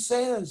word he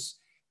says,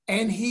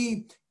 and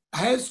he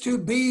has to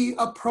be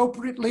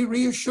appropriately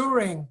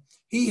reassuring.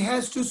 He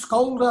has to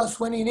scold us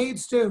when he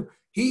needs to.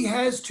 He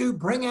has to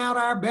bring out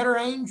our better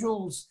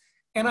angels.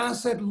 And I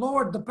said,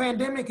 Lord, the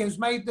pandemic has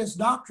made this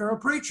doctor a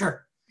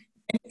preacher.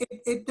 And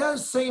it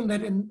does seem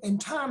that in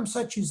times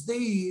such as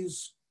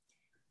these,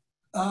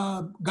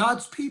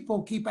 God's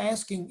people keep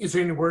asking, is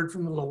there any word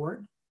from the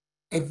Lord?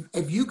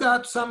 Have you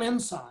got some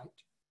insight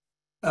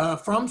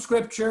from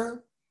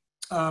Scripture,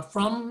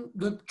 from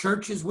the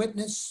church's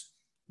witness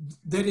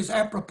that is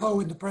apropos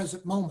in the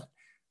present moment?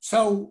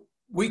 So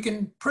we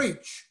can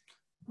preach.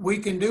 We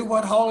can do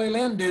what Holly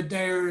Lynn did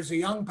there as a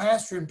young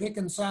pastor in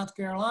Pickens, South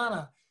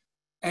Carolina.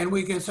 And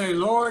we can say,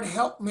 Lord,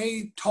 help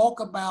me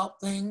talk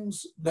about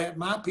things that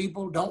my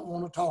people don't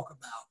want to talk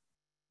about.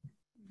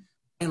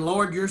 And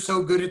Lord, you're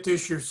so good at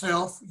this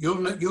yourself.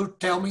 You'll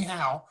tell me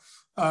how.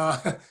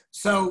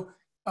 So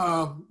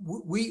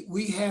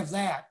we have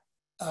that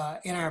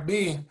in our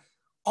being.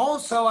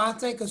 Also, I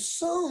think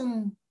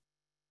assume,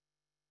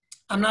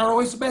 I'm not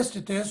always the best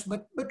at this,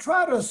 but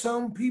try to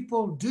assume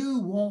people do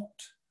want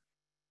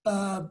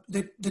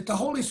that the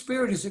Holy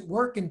Spirit is at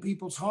work in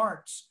people's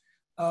hearts,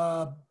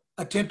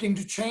 attempting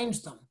to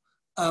change them,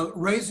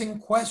 raising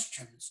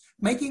questions,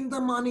 making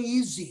them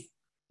uneasy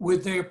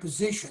with their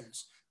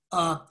positions,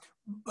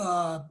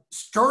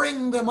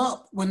 stirring them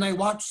up when they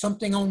watch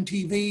something on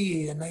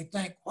TV and they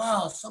think,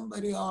 wow,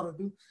 somebody ought to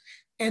do.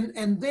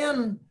 And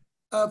then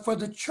for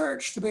the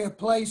church to be a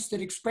place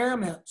that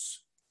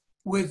experiments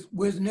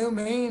with new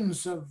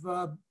means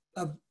of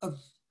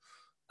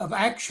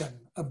action,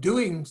 of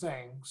doing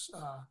things.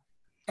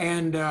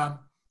 And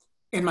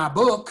in my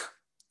book,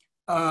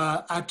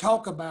 I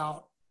talk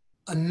about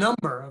a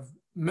number of,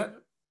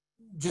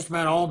 just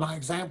about all my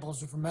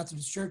examples are from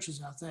Methodist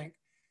churches, I think,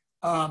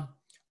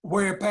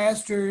 where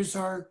pastors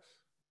are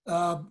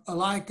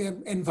like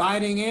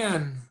inviting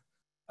in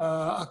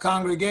a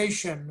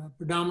congregation,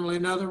 predominantly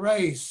another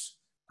race,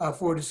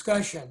 for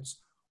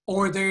discussions,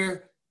 or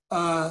they're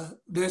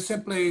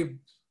simply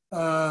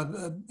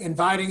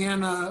inviting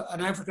in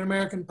an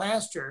African-American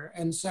pastor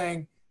and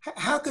saying,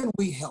 how can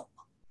we help?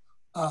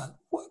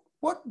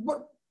 What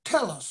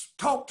tell us,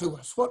 talk to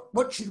us,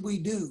 what should we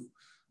do?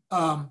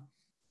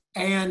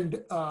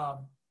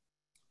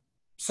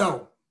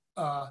 So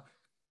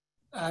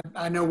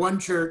I know one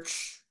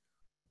church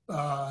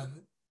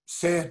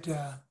said,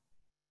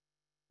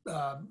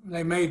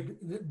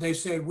 they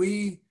said,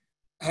 we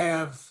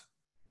have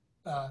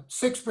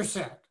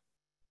 6%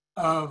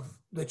 of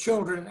the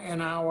children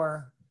in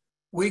our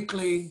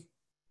weekly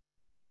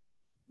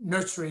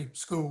nursery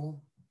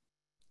school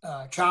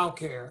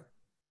childcare,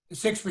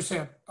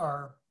 6%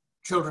 are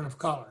children of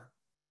color.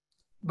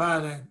 By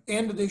the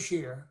end of this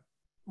year,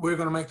 we're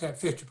going to make that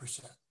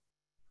 50%.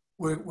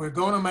 We're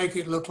going to make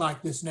it look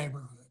like this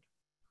neighborhood.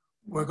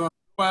 We're going to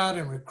go out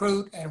and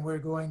recruit, and we're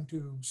going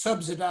to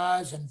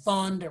subsidize and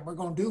fund, and we're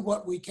going to do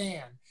what we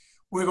can.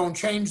 We're going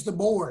to change the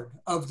board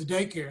of the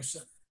daycare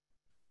center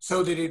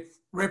so that it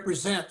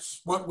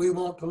represents what we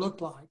want to look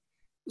like.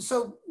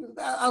 So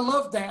I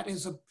love that.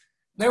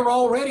 They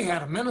already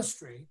had a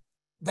ministry,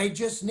 They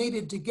just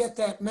needed to get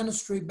that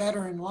ministry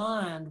better in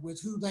line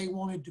with who they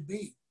wanted to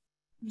be.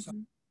 So.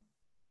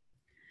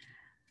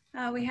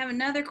 We have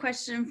another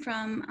question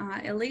from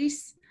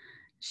Elise.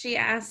 She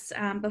asks,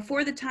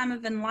 before the time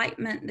of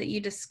enlightenment that you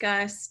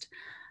discussed,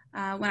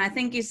 when I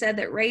think you said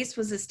that race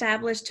was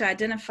established to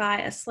identify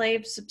a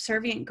slave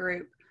subservient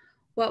group,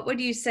 what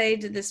would you say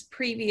to this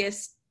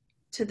previous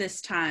to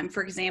this time?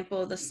 For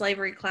example, the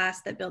slavery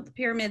class that built the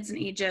pyramids in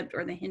Egypt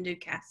or the Hindu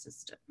caste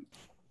system?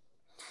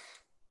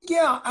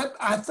 Yeah,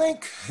 I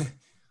think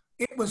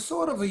it was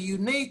sort of a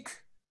unique,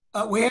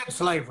 we had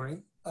slavery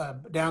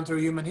down through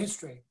human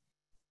history.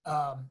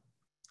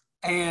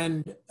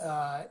 And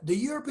the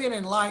European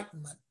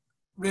Enlightenment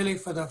really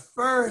for the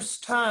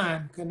first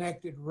time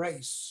connected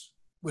race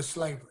with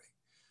slavery.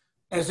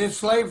 As if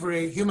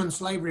slavery, human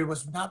slavery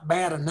was not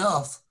bad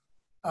enough,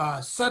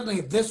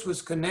 suddenly this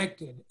was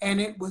connected,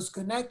 and it was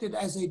connected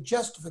as a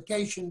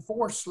justification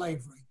for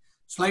slavery.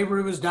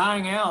 Slavery was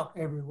dying out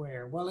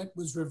everywhere. Well, it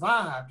was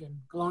revived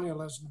in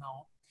colonialism and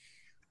all.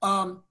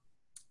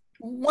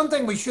 One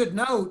thing we should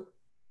note,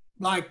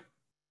 like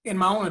in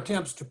my own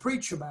attempts to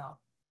preach about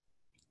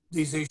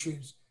these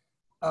issues,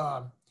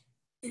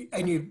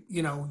 and you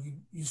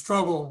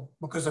struggle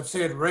because I've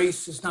said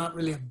race is not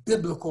really a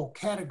biblical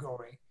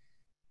category.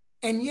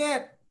 And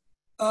yet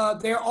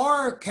there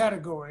are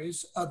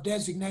categories of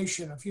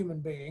designation of human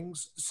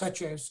beings,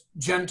 such as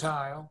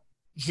Gentile,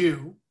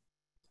 Jew,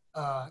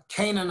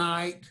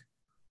 Canaanite,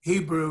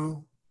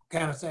 Hebrew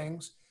kind of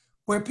things,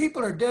 where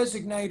people are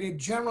designated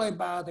generally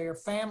by their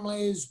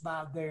families,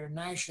 by their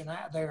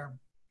nationality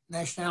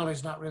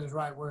is not really the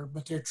right word,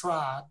 but their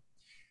tribe.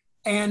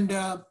 And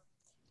that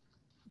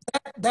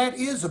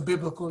is a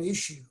biblical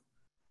issue.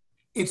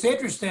 It's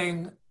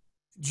interesting,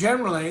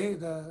 generally,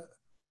 the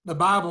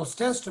Bible's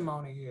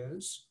testimony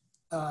is,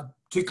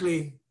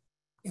 particularly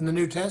in the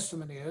New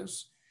Testament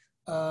is,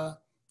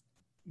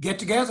 get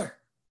together,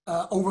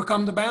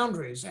 overcome the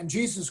boundaries. And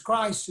Jesus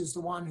Christ is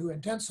the one who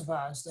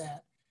intensifies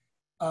that.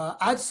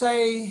 I'd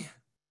say,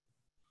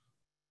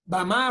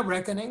 by my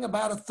reckoning,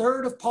 about a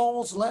third of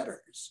Paul's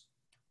letters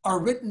are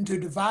written to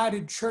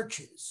divided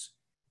churches.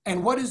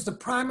 And what is the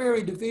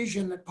primary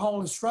division that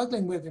Paul is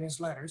struggling with in his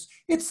letters?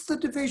 It's the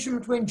division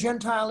between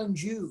Gentile and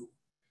Jew.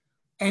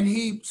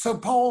 And so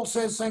Paul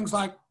says things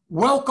like,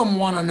 welcome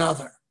one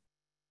another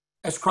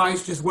as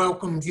Christ has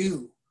welcomed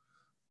you.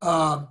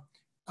 That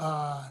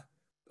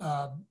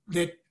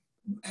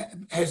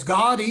has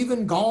God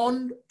even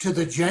gone to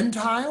the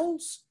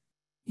Gentiles?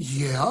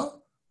 Yeah,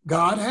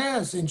 God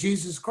has in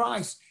Jesus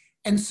Christ.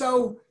 And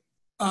so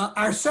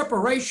our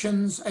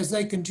separations as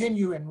they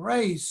continue in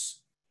race,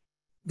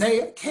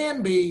 they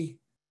can be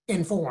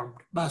informed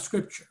by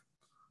Scripture.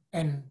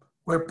 And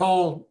where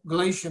Paul,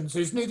 Galatians,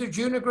 there's neither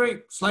Jew nor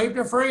Greek, slave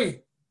nor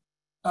free.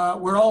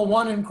 We're all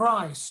one in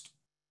Christ.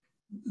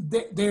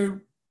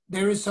 There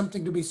is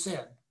something to be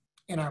said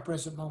in our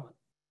present moment.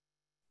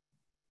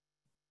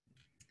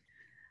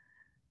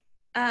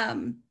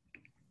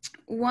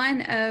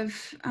 One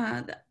of,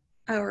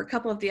 or a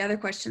couple of the other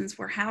questions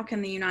were, how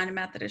can the United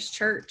Methodist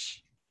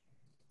Church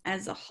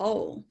as a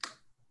whole,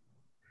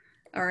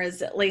 or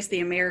as at least the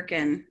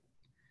American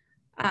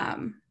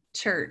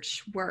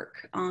church,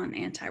 work on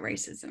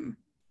anti-racism?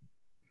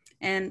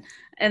 And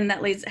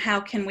that leads, how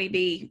can we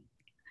be,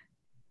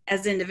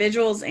 as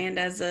individuals and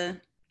as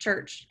a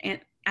church,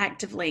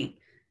 actively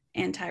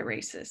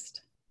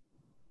anti-racist?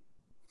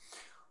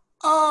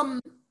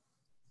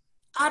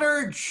 I'd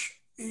urge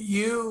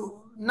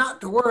you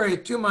not to worry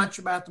too much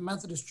about the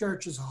Methodist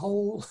Church as a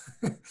whole.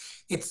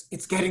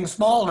 It's getting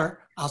smaller,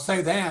 I'll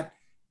say that.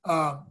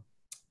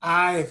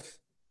 I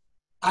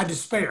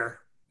despair,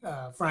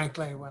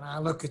 frankly, when I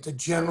look at the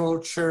general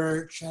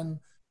church and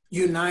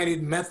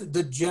United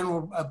Methodist,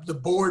 the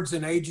boards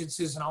and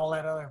agencies and all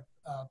that other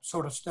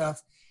sort of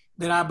stuff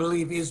that I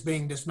believe is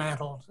being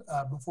dismantled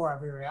before our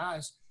very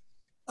eyes.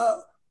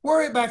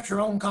 Worry about your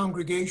own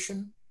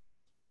congregation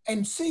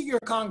and see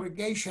your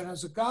congregation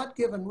as a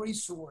God-given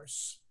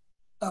resource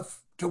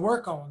to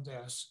work on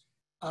this.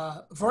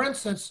 For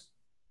instance,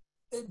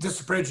 this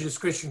is a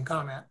prejudiced Christian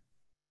comment,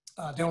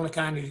 the only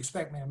kind you'd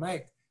expect me to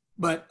make,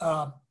 but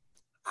I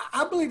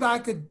believe I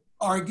could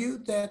argue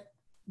that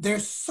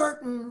there's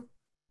certain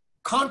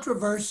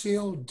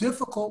controversial,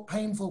 difficult,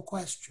 painful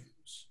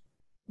questions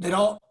that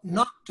ought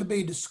not to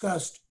be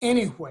discussed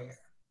anywhere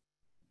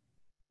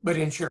but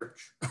in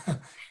church.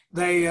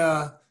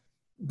 The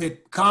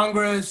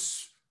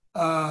Congress,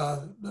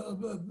 the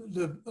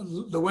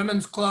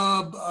women's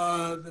club,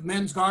 the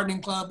men's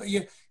gardening club,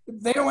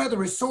 they don't have the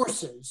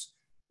resources.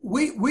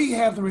 We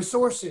have the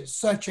resources,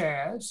 such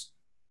as,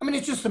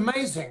 it's just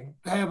amazing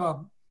to have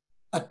a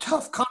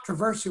tough,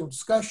 controversial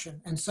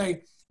discussion and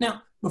say,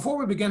 now, before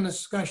we begin this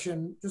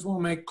discussion, just want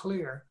to make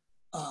clear,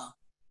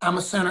 I'm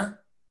a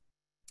sinner,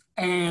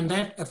 and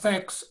that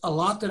affects a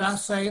lot that I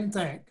say and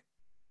think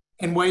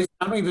in ways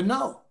I don't even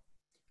know.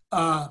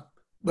 But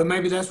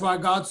maybe that's why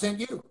God sent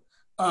you.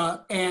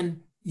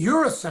 And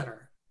you're a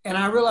sinner. And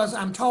I realize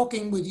I'm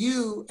talking with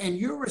you and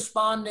you're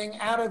responding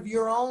out of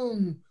your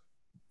own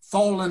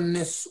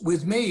fallenness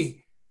with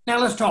me. Now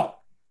let's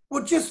talk.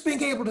 Well, just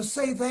being able to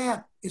say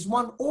that is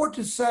one, or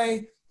to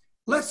say,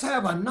 let's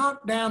have a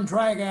knockdown,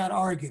 drag out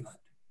argument.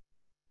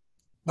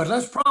 But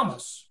let's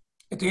promise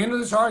at the end of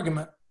this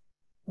argument,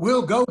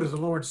 we'll go to the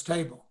Lord's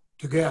table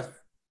together.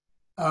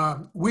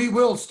 We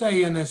will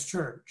stay in this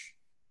church.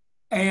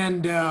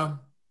 And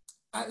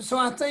so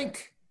I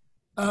think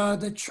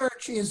the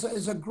church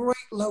is a great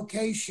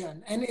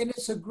location. And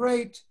it's a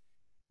great,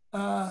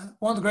 one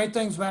of the great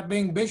things about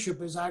being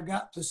bishop is I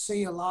got to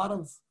see a lot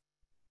of,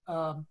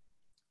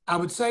 I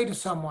would say to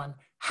someone,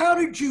 how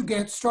did you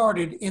get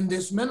started in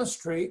this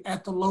ministry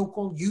at the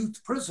local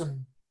youth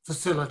prison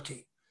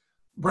facility?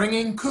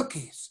 Bringing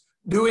cookies,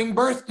 doing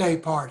birthday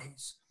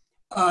parties,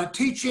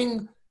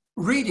 teaching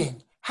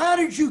reading. How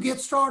did you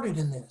get started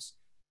in this?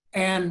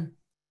 And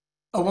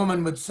a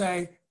woman would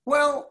say,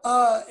 well,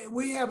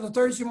 we have the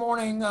Thursday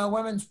morning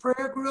women's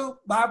prayer group,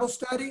 Bible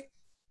study,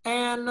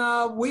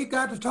 and we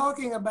got to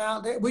talking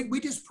about that. We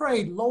just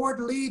prayed, Lord,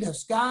 lead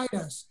us, guide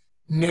us.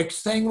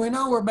 Next thing we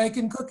know, we're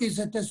baking cookies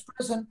at this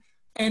prison,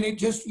 and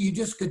you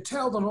just could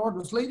tell the Lord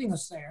was leading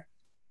us there.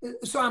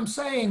 So I'm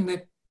saying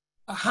that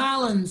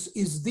Highlands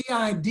is the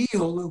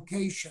ideal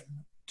location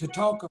to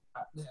talk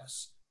about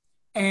this.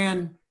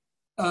 And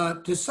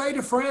to say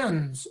to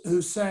friends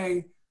who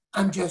say,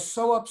 I'm just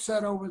so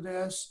upset over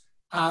this.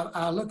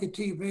 I look at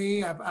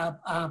TV,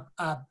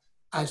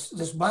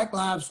 this Black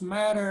Lives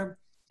Matter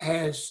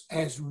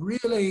has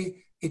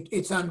really,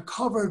 it's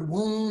uncovered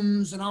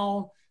wounds and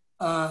all.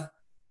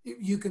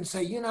 You can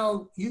say,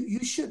 you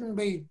shouldn't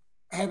be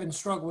having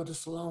struggle with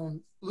this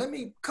alone. Let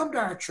me come to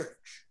our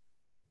church.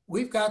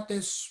 We've got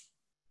this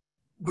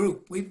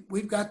group.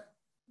 We've got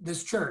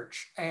this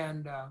church.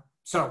 And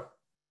so.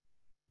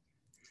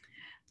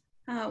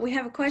 We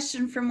have a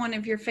question from one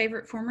of your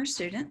favorite former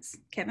students,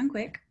 Kevin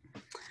Quick.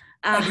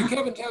 Did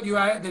Kevin tell you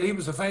that he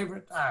was a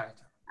favorite? All right.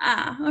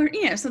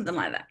 Or, something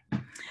like that.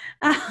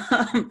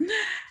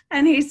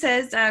 And he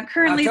says,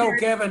 currently.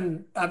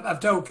 I've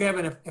told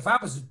Kevin, if I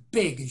was as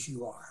big as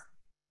you are,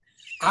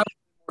 I would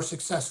be more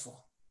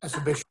successful as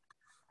a bishop.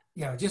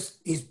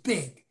 He's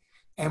big.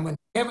 And when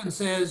Kevin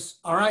says,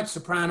 all right,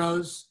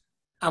 Sopranos,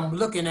 I'm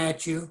looking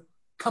at you.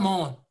 Come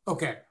on.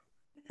 Okay.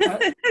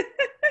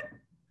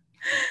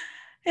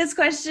 His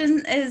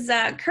question is,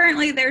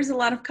 currently there's a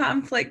lot of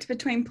conflict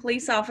between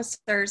police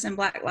officers and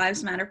Black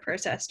Lives Matter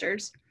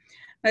protesters.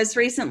 Most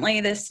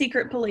recently, the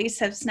secret police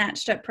have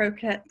snatched up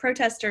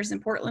protesters in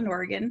Portland,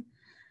 Oregon.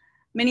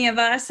 Many of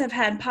us have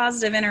had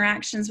positive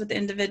interactions with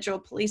individual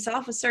police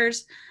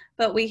officers,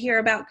 but we hear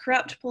about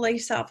corrupt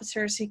police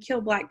officers who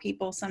kill Black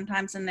people,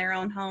 sometimes in their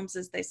own homes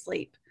as they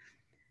sleep.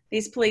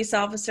 These police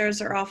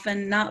officers are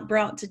often not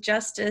brought to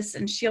justice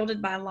and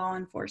shielded by law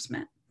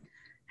enforcement.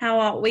 How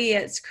ought we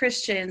as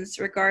Christians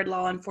regard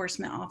law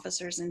enforcement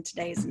officers in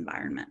today's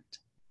environment?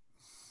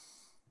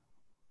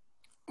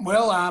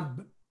 Well, I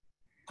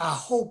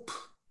hope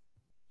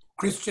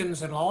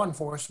Christians and law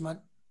enforcement,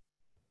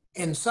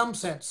 in some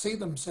sense, see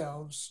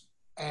themselves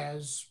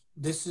as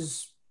this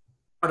is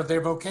part of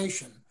their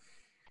vocation.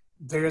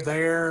 They're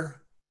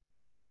there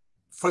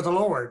for the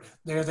Lord.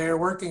 They're there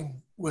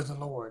working with the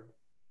Lord.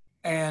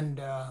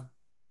 And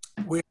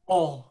we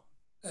all,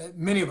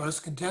 many of us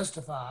can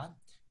testify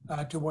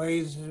to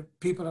ways that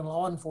people in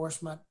law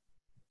enforcement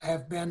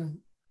have been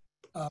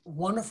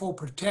wonderful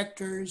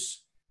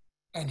protectors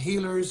and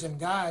healers and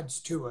guides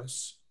to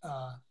us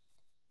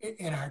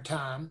in our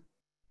time.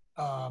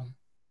 I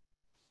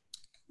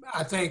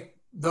think,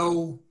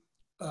 though,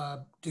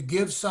 to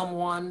give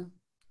someone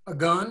a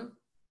gun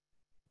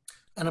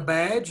and a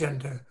badge and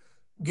to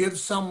give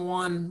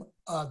someone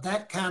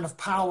that kind of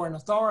power and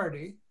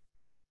authority,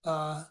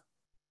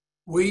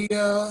 we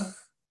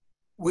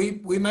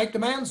make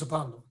demands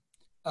upon them.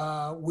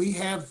 We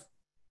have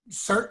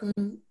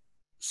certain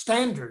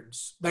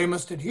standards they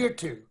must adhere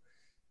to.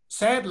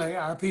 Sadly,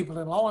 our people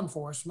in law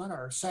enforcement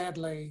are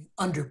sadly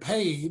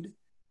underpaid,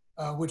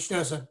 which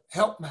doesn't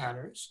help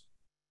matters.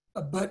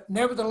 But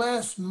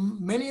nevertheless,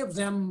 many of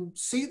them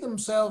see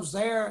themselves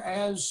there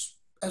as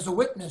a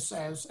witness,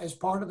 as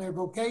part of their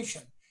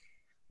vocation.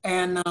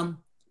 And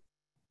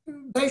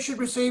they should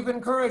receive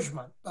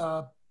encouragement.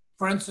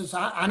 For instance,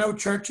 I know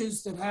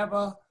churches that have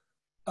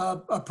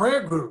a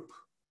prayer group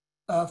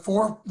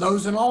for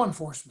those in law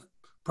enforcement,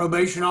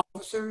 probation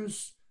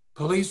officers,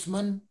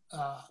 policemen,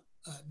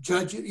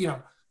 judges,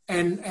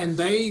 and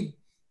they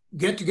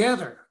get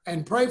together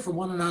and pray for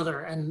one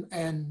another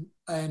and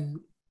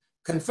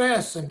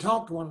confess and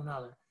talk to one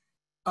another.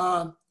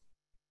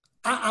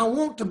 I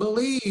want to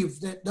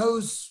believe that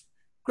those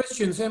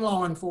Christians in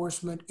law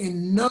enforcement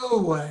in no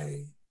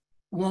way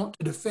want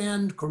to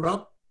defend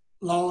corrupt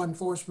law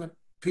enforcement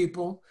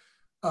people.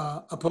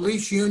 A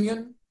police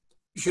union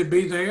should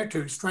be there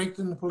to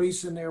strengthen the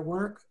police in their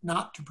work,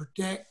 not to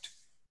protect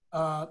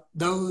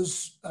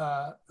those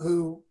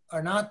who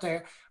are not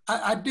there.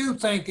 I do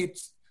think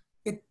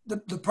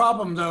the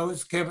problem, though,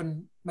 as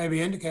Kevin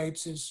maybe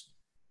indicates, is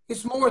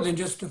it's more than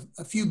just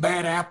a few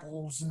bad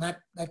apples and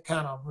that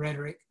kind of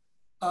rhetoric.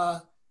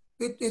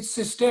 It's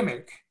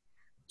systemic.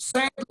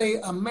 sadly,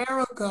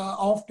 America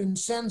often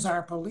sends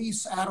our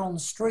police out on the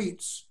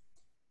streets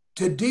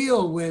to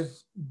deal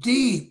with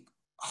deep,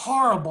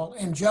 horrible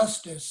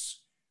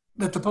injustice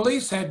that the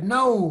police had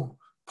no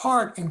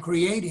part in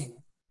creating.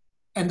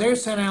 And they're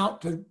sent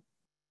out to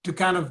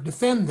kind of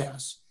defend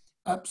this.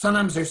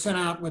 Sometimes they're sent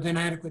out with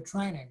inadequate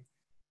training.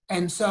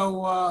 And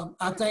so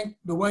I think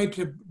the way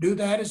to do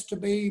that is to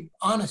be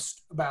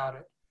honest about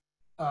it.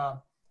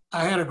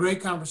 I had a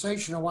great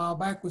conversation a while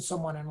back with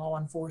someone in law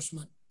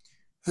enforcement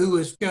who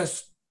was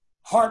just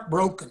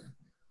heartbroken.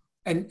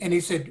 And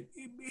he said,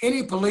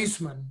 any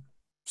policeman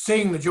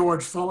seeing the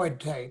George Floyd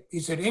tape, he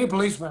said, any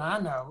policeman I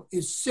know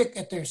is sick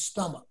at their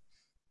stomach.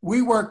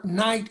 We work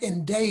night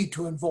and day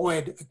to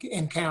avoid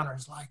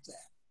encounters like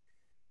that.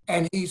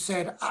 And he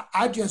said,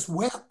 I just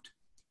wept.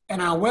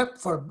 And I wept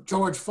for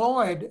George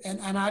Floyd,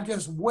 and I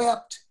just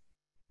wept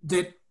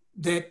that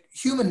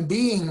human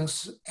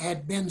beings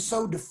had been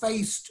so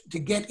defaced to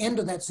get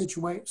into that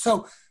situation.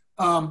 So,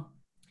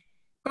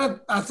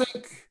 but I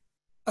think,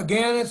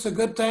 again, it's a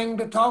good thing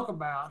to talk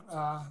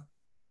about.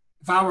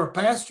 If I were a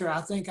pastor,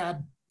 I think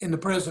in the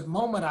present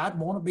moment, I'd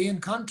want to be in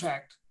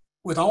contact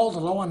with all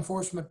the law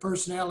enforcement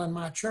personnel in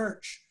my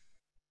church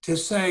to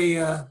say,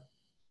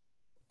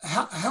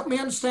 help me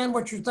understand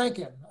what you're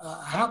thinking.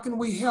 How can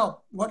we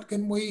help? What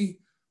can we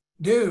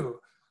do?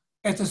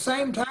 At the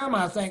same time,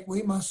 I think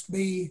we must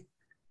be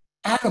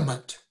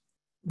adamant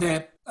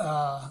that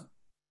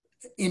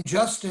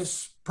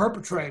injustice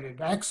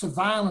perpetrated, acts of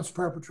violence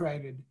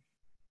perpetrated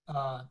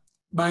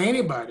by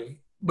anybody,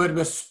 but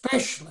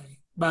especially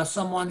by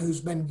someone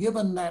who's been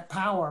given that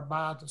power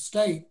by the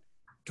state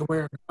to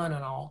wear a gun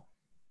and all,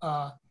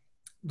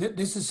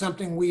 this is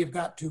something we have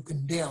got to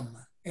condemn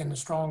in the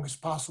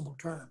strongest possible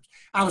terms.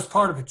 I was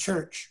part of a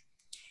church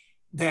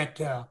that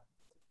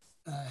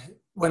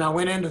when I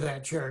went into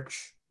that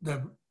church,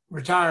 the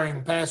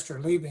retiring pastor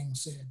leaving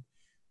said,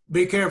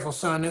 be careful,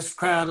 son, this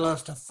crowd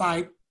loves to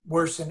fight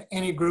worse than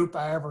any group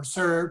I ever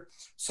served.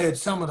 Said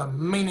some of the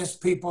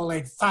meanest people,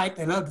 they'd fight,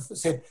 they loved to,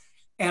 said,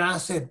 and I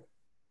said,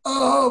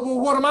 oh, well,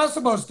 what am I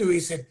supposed to do?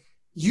 He said,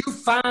 you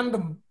find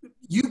them,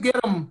 you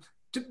get them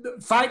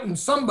fighting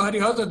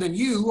somebody other than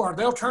you, or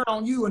they'll turn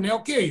on you and they'll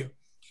kill you.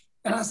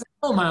 And I said,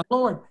 oh my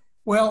Lord.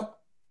 Well,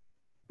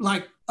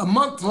 like a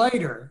month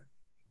later,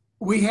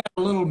 we had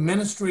a little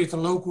ministry at the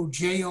local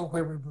jail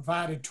where we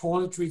provided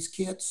toiletries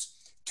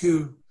kits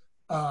to,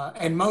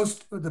 and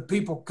most of the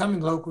people coming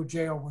to local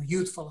jail were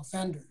youthful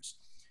offenders.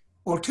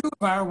 Well, two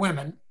of our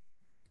women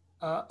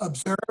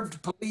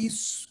observed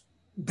police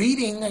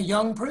beating a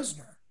young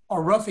prisoner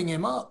or roughing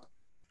him up.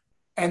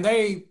 And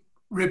they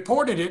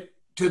reported it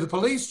to the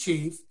police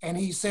chief, and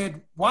he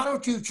said, why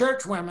don't you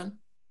church women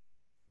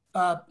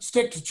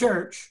stick to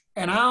church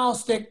and I'll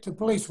stick to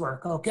police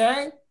work,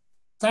 okay?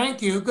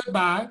 Thank you,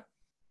 goodbye.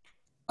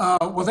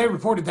 Well, they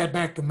reported that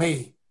back to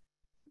me.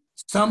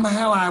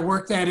 Somehow I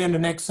worked that into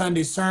next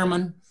Sunday's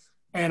sermon,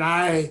 and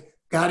I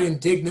got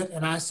indignant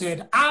and I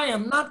said, I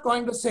am not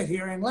going to sit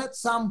here and let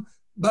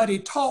somebody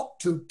talk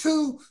to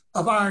two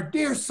of our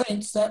dear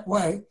saints that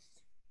way.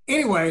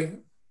 Anyway,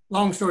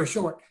 long story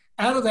short,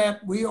 out of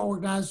that, we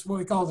organized what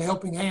we call the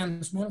Helping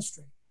Hands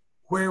Ministry,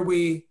 where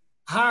we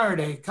hired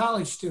a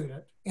college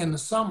student in the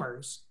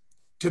summers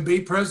to be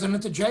president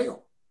of the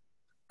jail.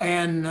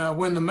 And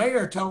when the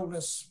mayor told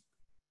us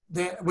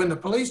that, when the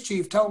police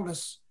chief told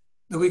us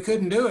that we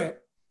couldn't do it,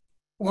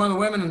 one of the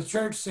women in the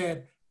church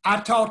said, I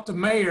taught the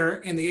mayor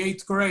in the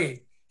 8th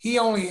grade. He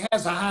only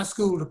has a high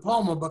school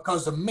diploma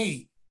because of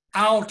me.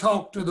 I'll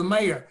talk to the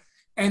mayor.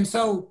 And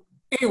so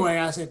anyway,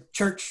 I said,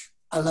 church,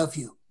 I love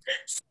you.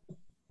 So,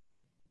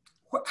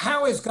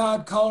 how is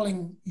God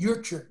calling your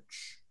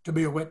church to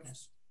be a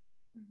witness?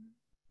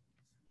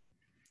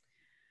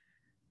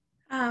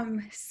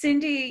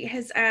 Cindy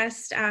has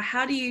asked,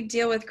 how do you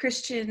deal with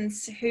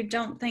Christians who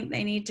don't think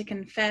they need to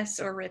confess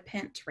or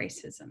repent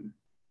racism?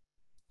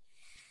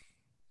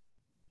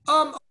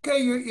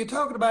 Okay, you're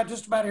talking about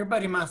just about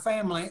everybody in my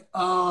family,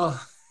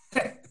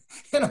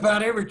 in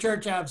about every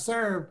church I've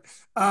served.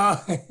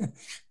 Hey,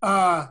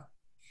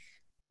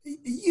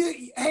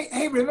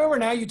 remember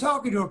now, you're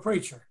talking to a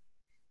preacher.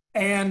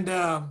 And,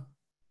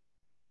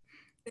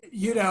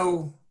 you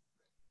know,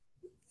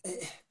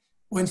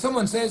 when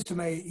someone says to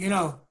me, you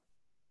know,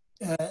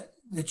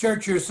 the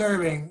church you're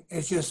serving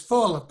is just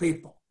full of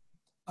people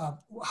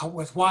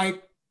with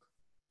white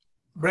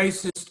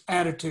racist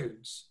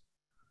attitudes,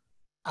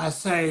 I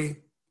say,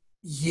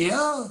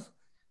 yeah.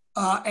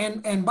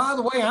 And by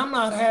the way, I'm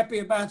not happy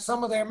about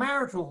some of their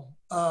marital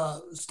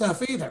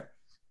stuff either,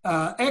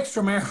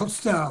 extramarital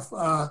stuff.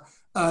 I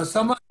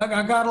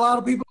got a lot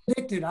of people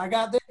addicted. I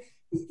got that.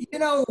 You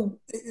know,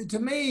 to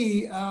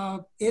me,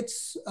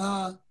 it's,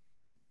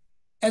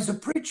 as a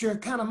preacher,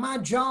 kind of my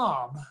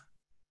job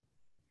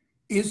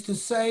is to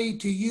say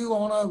to you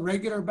on a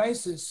regular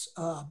basis,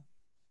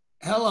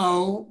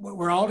 hello,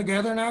 we're all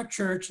together in our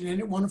church, and isn't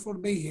it wonderful to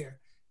be here?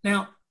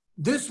 Now,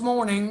 this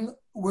morning,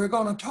 we're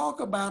going to talk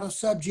about a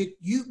subject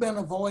you've been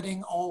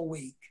avoiding all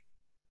week.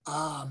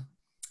 And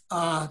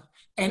by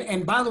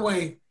the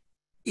way,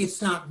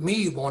 it's not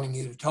me wanting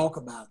you to talk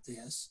about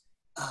this.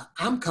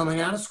 I'm coming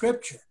out of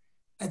Scripture.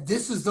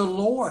 This is the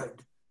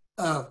Lord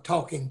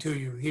talking to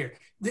you here.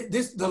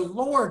 The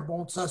Lord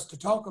wants us to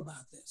talk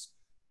about this.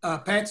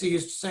 Patsy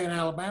used to say in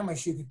Alabama,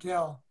 she could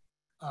tell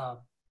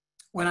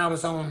when I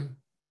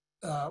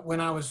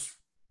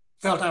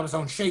felt I was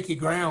on shaky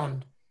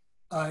ground,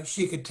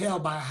 she could tell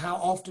by how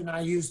often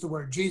I used the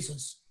word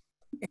Jesus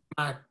in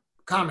my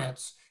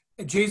comments.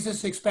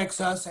 Jesus expects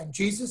us, and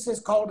Jesus has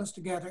called us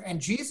together, and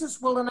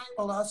Jesus will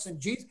enable us, and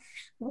Jesus,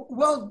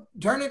 well,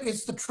 darn it,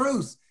 it's the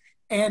truth.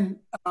 And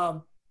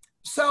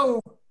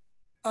so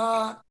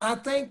I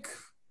think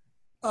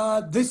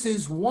this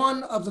is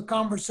one of the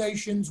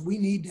conversations we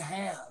need to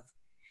have.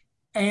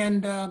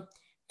 And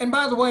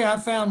by the way, I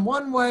found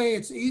one way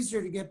it's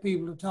easier to get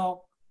people to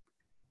talk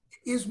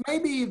is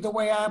maybe the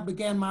way I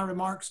began my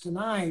remarks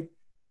tonight,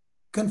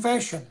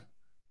 confession.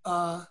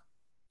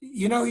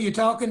 You know who you're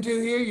talking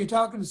to here? You're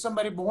talking to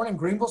somebody born in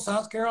Greenville,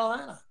 South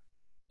Carolina.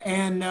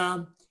 And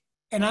I'm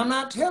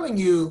not telling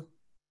you,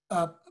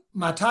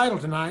 my title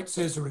tonight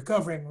says a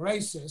recovering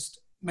racist.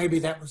 Maybe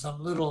that was a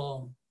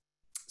little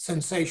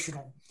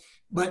sensational,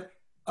 but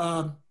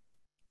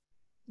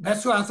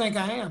that's who I think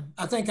I am.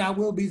 I think I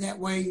will be that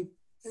way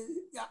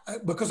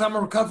because I'm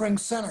a recovering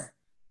sinner.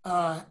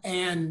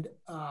 The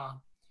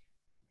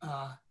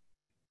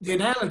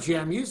analogy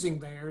I'm using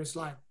there is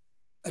like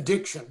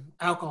addiction,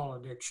 alcohol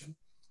addiction.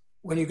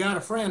 When you got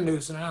a friend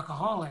who's an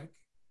alcoholic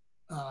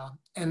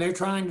and they're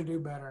trying to do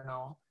better and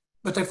all,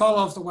 but they fall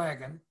off the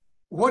wagon,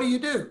 what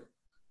do?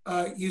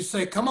 You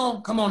say, come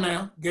on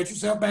now, get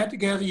yourself back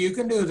together. You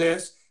can do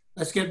this.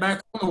 Let's get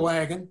back on the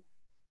wagon.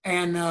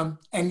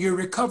 And your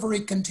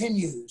recovery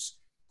continues.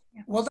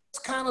 Yeah. Well, that's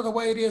kind of the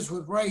way it is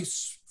with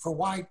race for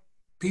white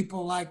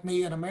people like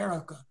me in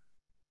America.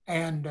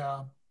 And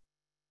I'll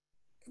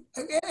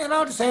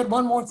just add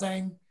one more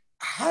thing.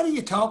 How do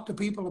you talk to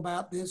people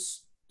about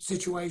this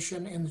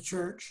situation in the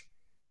church?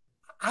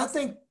 I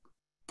think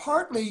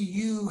partly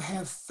you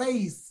have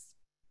faith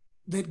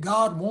that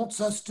God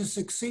wants us to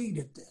succeed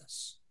at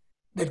this,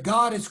 that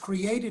God has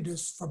created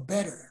us for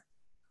better,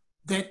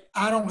 that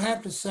I don't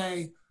have to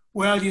say,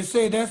 well, you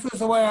see, this was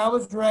the way I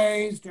was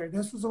raised, or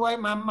this was the way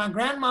my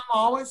grandmama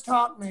always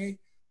taught me.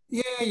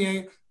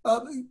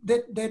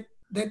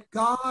 That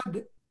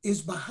God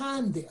is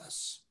behind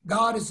this.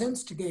 God is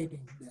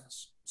instigating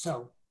this.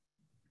 So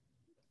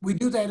we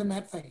do that in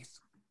that faith.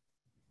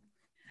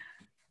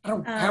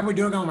 How are we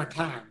doing on our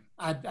time?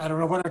 I don't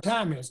know what our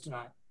time is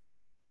tonight.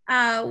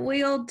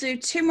 We'll do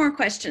 2 more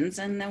questions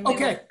and then we'll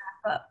wrap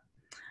up.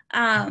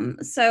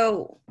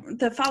 So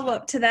the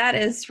follow-up to that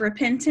is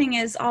repenting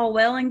is all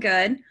well and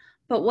good,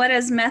 but what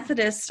as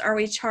Methodists are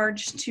we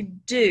charged to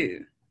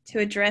do to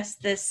address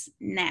this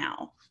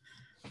now?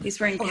 These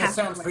were in that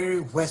sounds very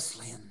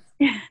Wesleyan.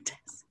 Yeah, it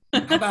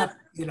does. How about,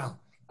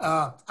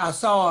 I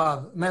saw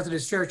a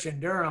Methodist church in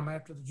Durham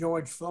after the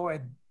George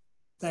Floyd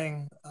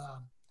thing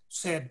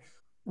said,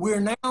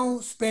 we're now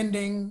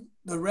spending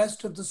the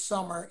rest of the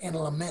summer in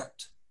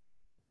lament.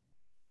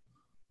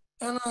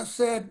 And I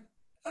said,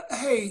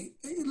 hey,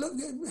 look,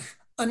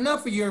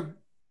 enough of your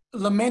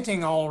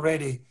lamenting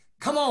already.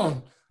 Come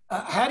on.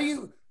 How do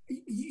you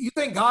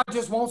think God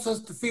just wants us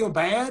to feel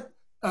bad?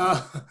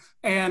 Come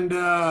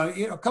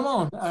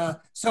on.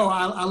 So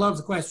I love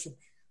the question.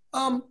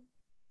 And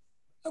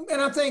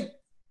I think,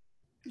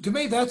 to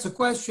me, that's a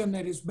question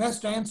that is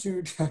best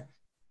answered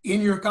in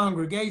your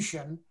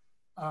congregation,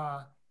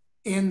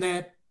 in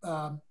that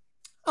I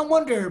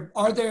wonder,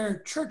 are there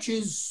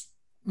churches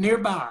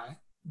nearby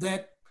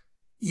that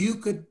you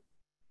could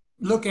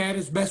look at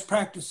as best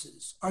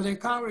practices? Are there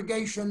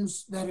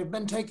congregations that have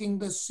been taking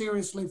this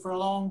seriously for a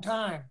long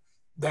time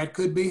that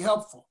could be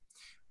helpful?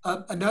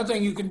 Another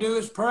thing you can do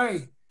is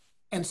pray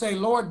and say,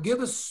 Lord,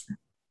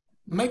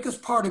 make us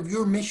part of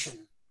your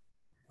mission.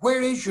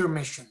 Where is your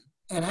mission?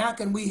 And how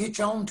can we hitch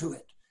on to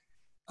it?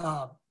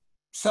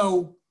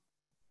 So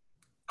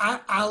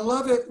I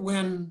love it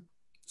when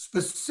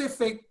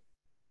specific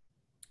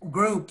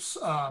groups,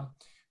 I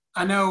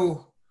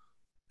know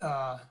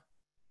a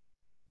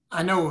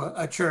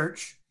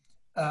church,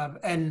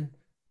 and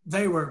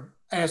they were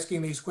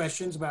asking these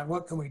questions about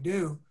what can we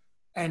do?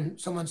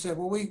 And someone said,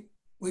 well, we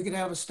could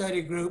have a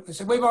study group. I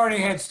said, we've already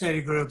had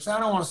study groups. I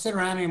don't want to sit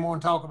around anymore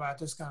and talk about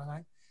this kind of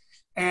thing.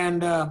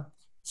 And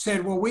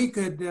said, well, we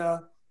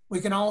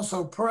can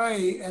also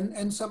pray.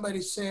 And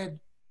somebody said,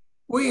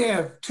 we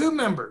have 2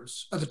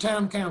 members of the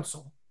town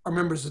council are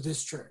members of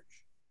this church.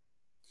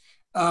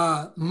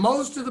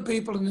 Most of the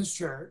people in this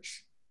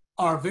church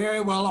are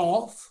very well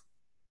off,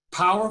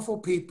 powerful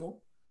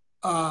people.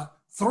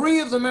 3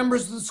 of the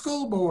members of the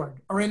school board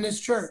are in this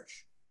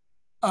church.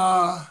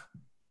 Come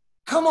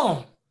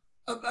on.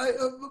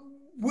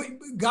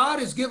 God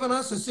has given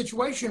us a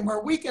situation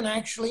where we can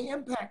actually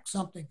impact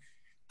something.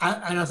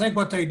 And I think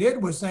what they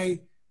did was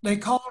they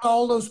called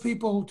all those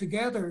people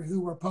together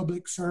who were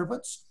public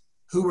servants,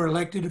 who were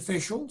elected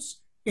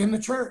officials in the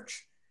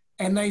church.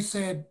 And they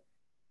said,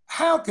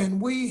 how can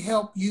we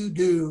help you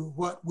do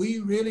what we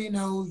really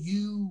know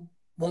you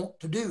want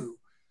to do?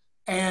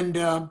 And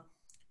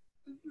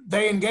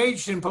they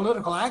engaged in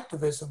political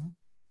activism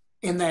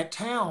in that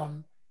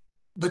town,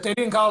 but they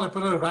didn't call it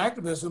political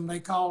activism. They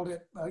called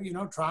it,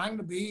 trying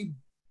to be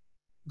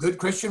good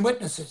Christian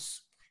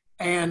witnesses.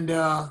 And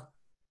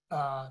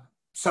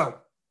so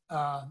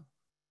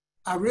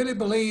I really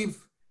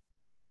believe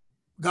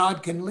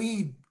God can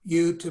lead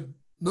you to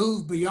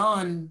move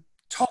beyond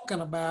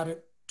talking about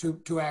it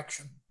to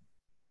action.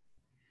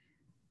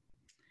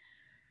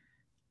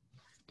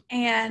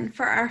 And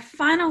for our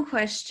final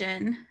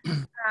question,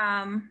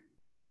 I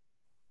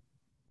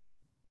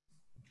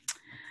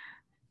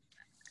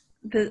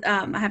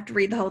have to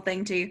read the whole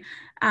thing to you.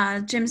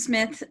 Jim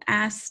Smith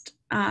asked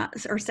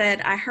or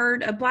said, I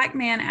heard a black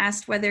man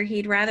asked whether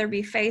he'd rather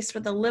be faced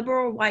with a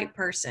liberal white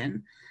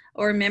person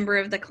or a member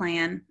of the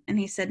Klan, and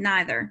he said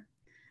neither.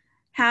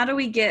 How do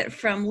we get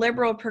from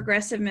liberal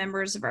progressive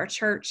members of our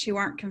church who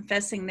aren't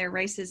confessing their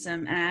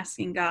racism and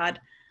asking God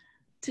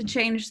to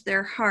change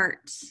their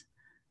hearts?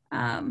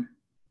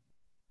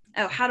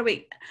 How do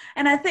we,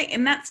 and I think,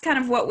 and that's kind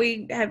of what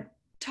we have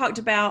talked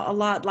about a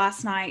lot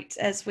last night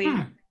as we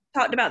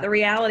talked about the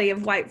reality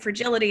of white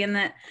fragility, and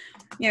that,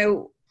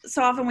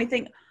 so often we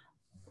think,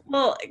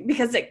 well,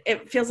 because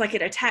it feels like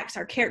it attacks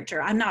our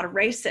character. I'm not a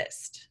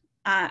racist.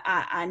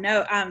 I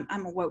know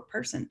I'm a woke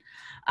person.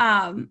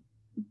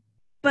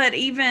 But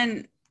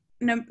even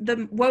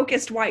the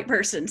wokest white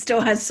person still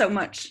has so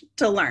much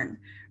to learn,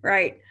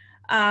 right?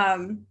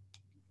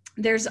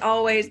 There's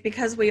always,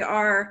 because we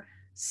are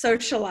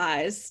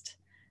socialized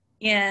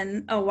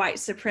in a white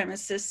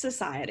supremacist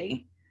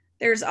society,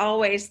 there's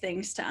always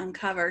things to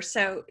uncover.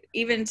 So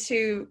even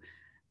to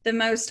the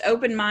most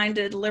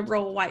open-minded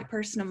liberal white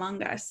person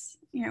among us,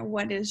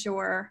 what is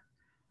your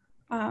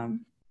I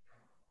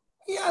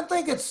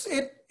think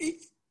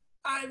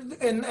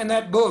in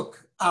that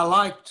book, I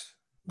liked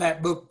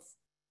that book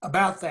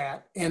about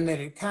that, in that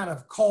it kind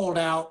of called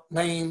out,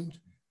 named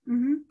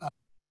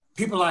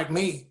people like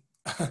me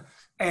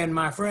and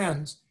my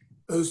friends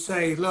who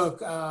say,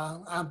 look,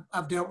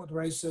 I've dealt with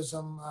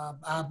racism.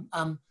 I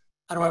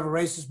don't have a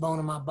racist bone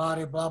in my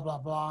body, blah, blah,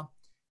 blah.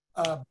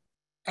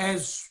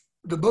 As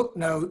the book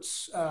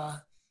notes,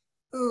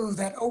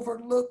 that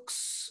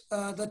overlooks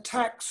the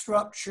tax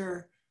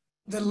structure,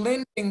 the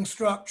lending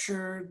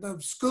structure,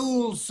 the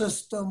school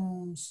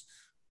systems,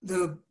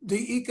 the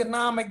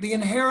economic, the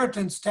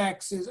inheritance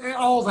taxes,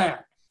 all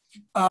that.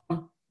 I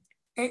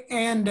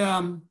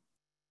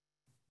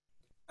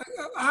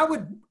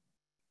would,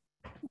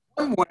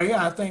 one way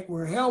I think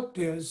we're helped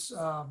is,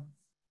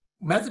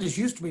 Methodists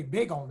used to be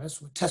big on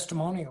this with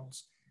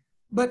testimonials,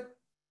 but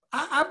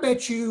I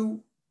bet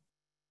you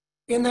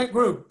in that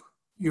group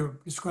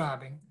you're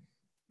describing,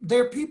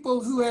 there are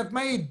people who have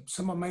made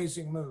some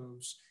amazing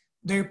moves.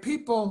 There are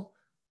people,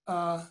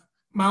 my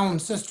own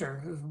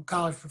sister, who's a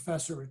college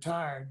professor,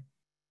 retired,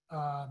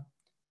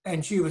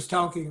 and she was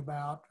talking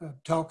about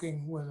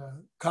talking with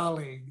a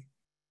colleague,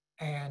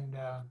 and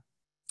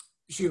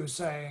she was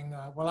saying,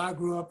 well, I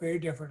grew up very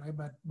differently,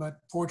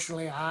 but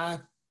fortunately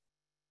I've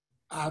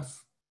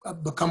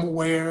become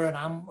aware, and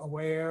I'm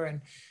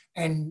aware,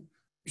 and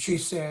she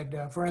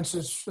said, for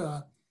instance,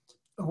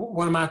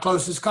 one of my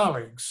closest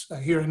colleagues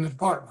here in the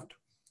department,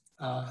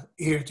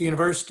 here at the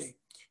university,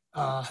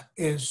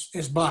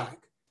 is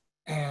Black,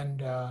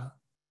 and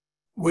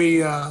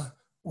we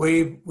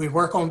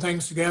work on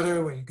things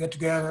together. We get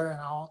together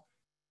and all.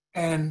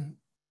 And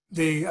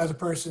the other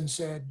person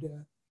said,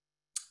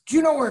 "Do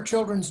you know our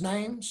children's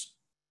names?"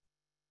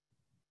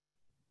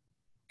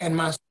 And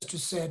my sister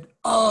said,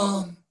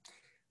 I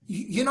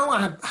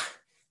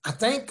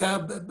think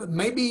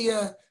maybe."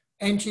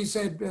 And she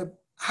said,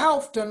 "How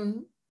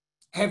often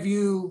have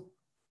you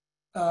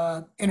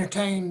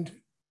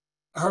entertained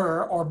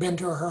her or been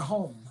to her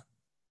home?"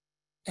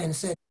 And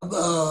said,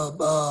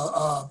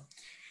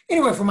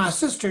 Anyway, for my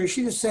sister,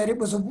 she just said it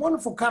was a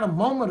wonderful kind of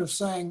moment of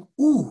saying,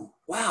 ooh,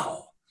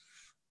 wow,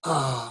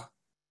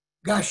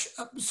 gosh,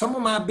 some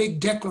of my big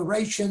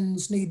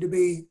declarations need to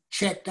be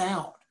checked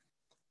out.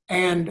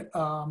 And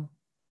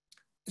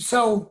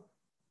so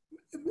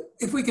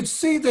if we could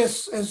see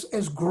this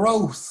as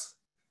growth,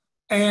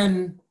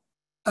 and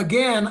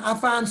again, I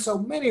find so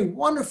many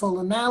wonderful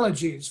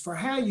analogies for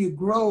how you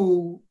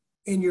grow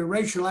in your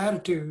racial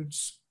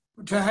attitudes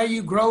to how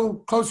you grow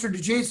closer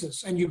to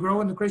Jesus and you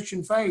grow in the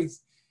Christian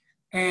faith.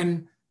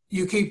 And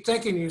you keep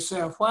thinking to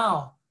yourself,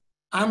 wow,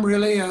 I'm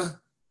really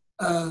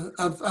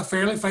a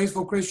fairly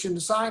faithful Christian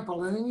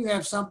disciple. And then you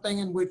have something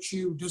in which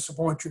you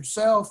disappoint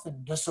yourself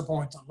and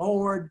disappoint the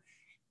Lord,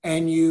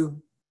 and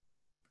you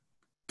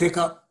pick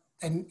up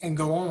and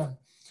go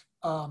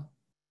on.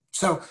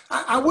 So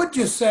I would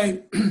just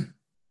say,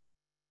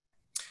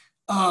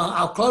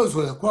 I'll close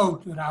with a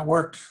quote that I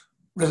worked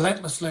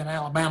relentlessly in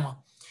Alabama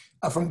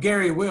from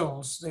Gary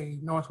Wills, the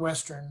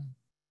Northwestern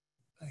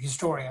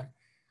historian.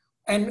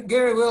 And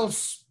Gary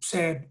Wills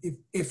said,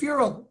 if you're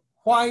a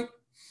white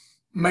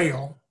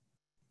male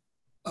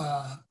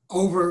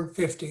over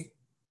 50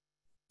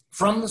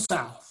 from the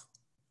South,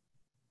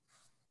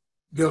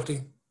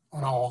 guilty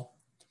on all,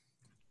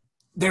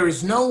 there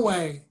is no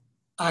way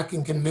I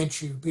can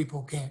convince you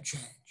people can't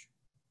change.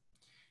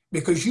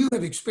 because you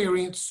have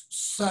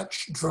experienced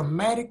such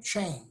dramatic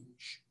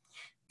change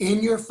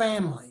in your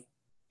family,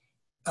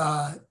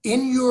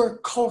 in your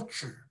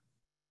culture,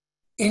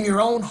 in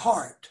your own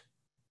heart.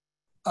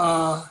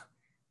 Well,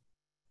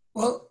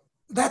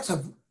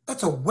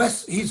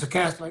 he's a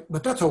Catholic,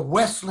 but that's a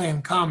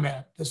Wesleyan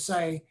comment to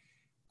say,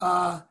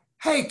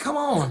 hey, come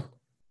on,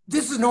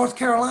 this is North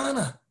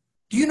Carolina.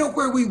 Do you know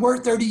where we were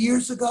 30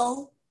 years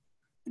ago?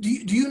 Do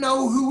you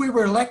know who we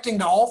were electing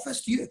to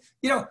office?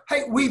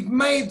 Hey, we've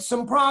made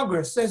some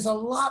progress. There's a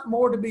lot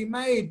more to be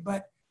made,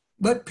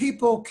 but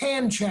people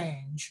can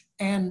change.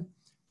 And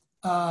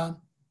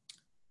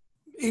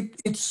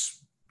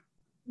it's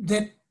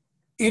that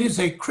it is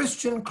a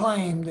Christian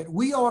claim that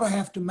we ought to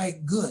have to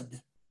make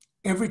good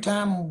every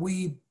time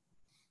we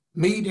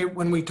meet it,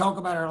 when we talk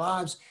about our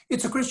lives.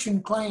 It's a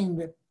Christian claim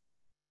that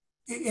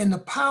in the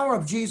power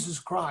of Jesus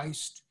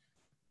Christ,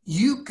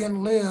 you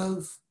can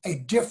live a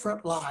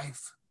different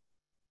life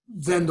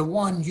than the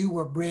one you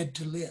were bred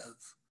to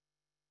live.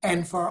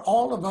 And for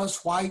all of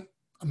us white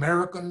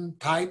American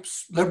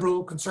types,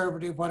 liberal,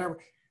 conservative, whatever,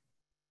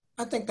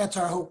 I think that's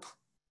our hope.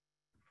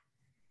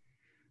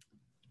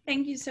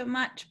 Thank you so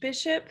much,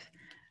 Bishop.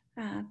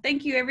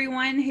 Thank you,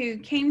 everyone who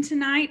came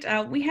tonight.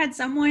 We had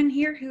someone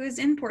here who is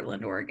in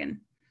Portland,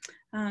 Oregon.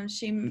 Oh,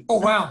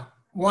 wow.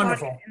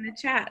 Wonderful. In the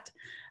chat.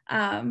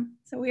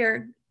 So we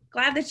are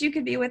glad that you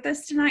could be with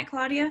us tonight,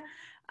 Claudia.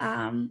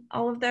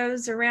 All of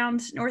those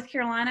around North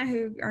Carolina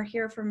who are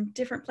here from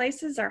different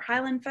places, our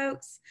Highland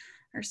folks,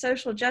 our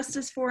Social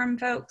Justice Forum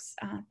folks,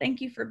 thank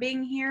you for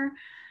being here.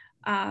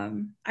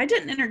 I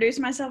didn't introduce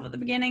myself at the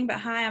beginning, but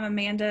hi, I'm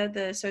Amanda,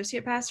 the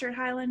Associate Pastor at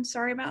Highland.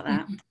 Sorry about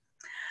that.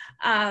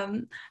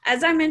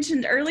 As I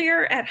mentioned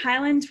earlier, at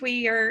Highland,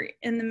 we are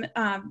in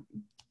the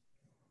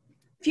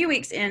few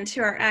weeks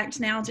into our Act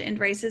Now to End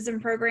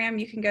Racism program.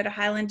 You can go to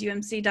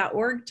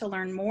highlandumc.org to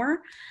learn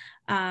more.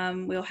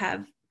 We'll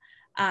have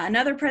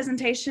another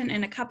presentation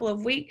in a couple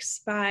of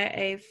weeks by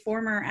a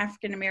former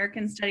African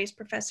American Studies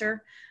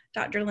professor,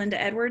 Dr. Linda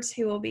Edwards,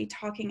 who will be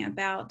talking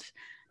about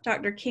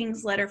Dr.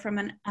 King's letter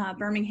from a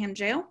Birmingham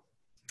jail.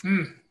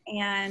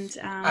 And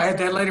I had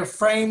that letter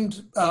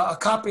framed, a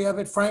copy of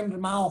it framed in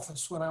my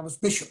office when I was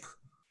bishop.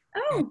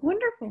 Oh, and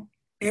wonderful.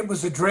 It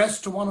was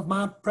addressed to one of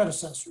my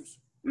predecessors.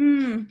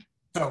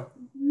 So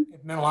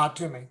it meant a lot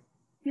to me.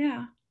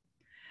 Yeah.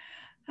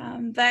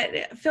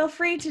 But feel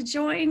free to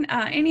join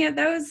any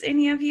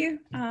of you.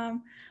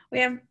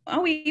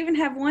 We even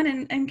have one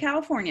in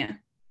California.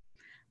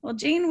 Well,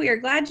 Jean, we are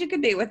glad you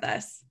could be with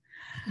us.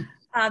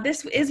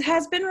 This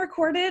has been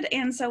recorded,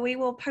 and so we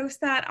will post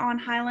that on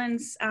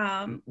Highland's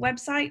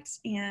website,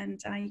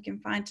 and you can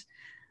find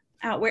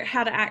out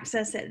how to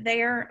access it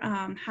there,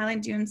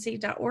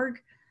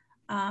 highlandumc.org.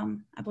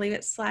 I believe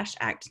it's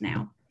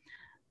 /ActNow.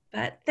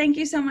 But thank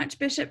you so much,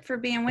 Bishop, for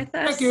being with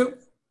us. Thank you.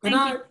 Good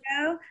night. Thank you,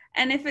 Joe.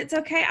 And if it's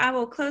okay, I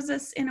will close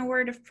us in a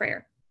word of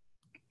prayer.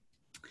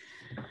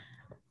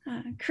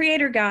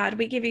 Creator God,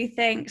 we give you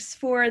thanks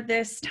for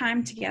this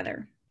time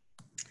together,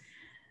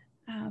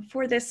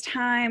 for this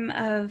time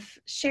of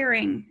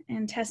sharing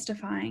and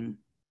testifying,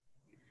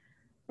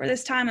 for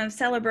this time of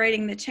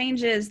celebrating the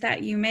changes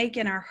that you make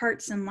in our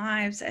hearts and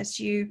lives as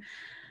you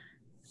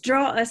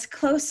draw us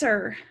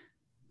closer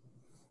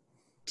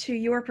to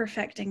your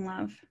perfecting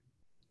love,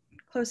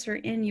 closer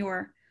in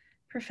your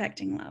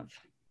perfecting love.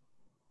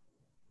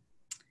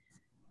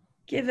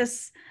 Give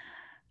us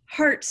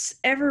hearts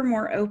ever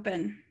more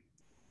open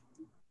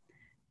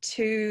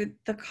to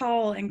the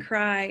call and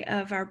cry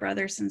of our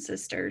brothers and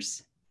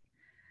sisters.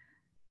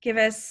 Give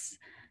us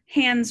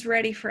hands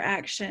ready for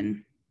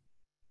action,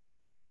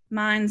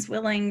 minds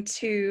willing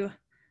to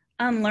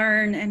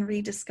unlearn and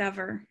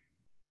rediscover.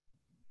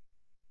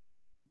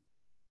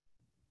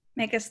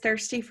 Make us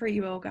thirsty for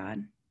you, O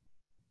God.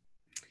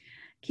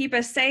 Keep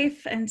us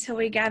safe until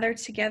we gather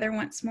together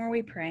once more,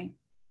 we pray.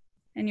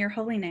 In your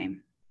holy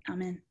name,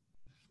 amen.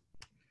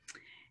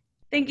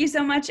 Thank you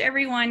so much,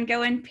 everyone.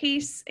 Go in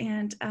peace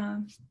and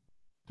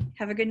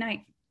have a good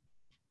night.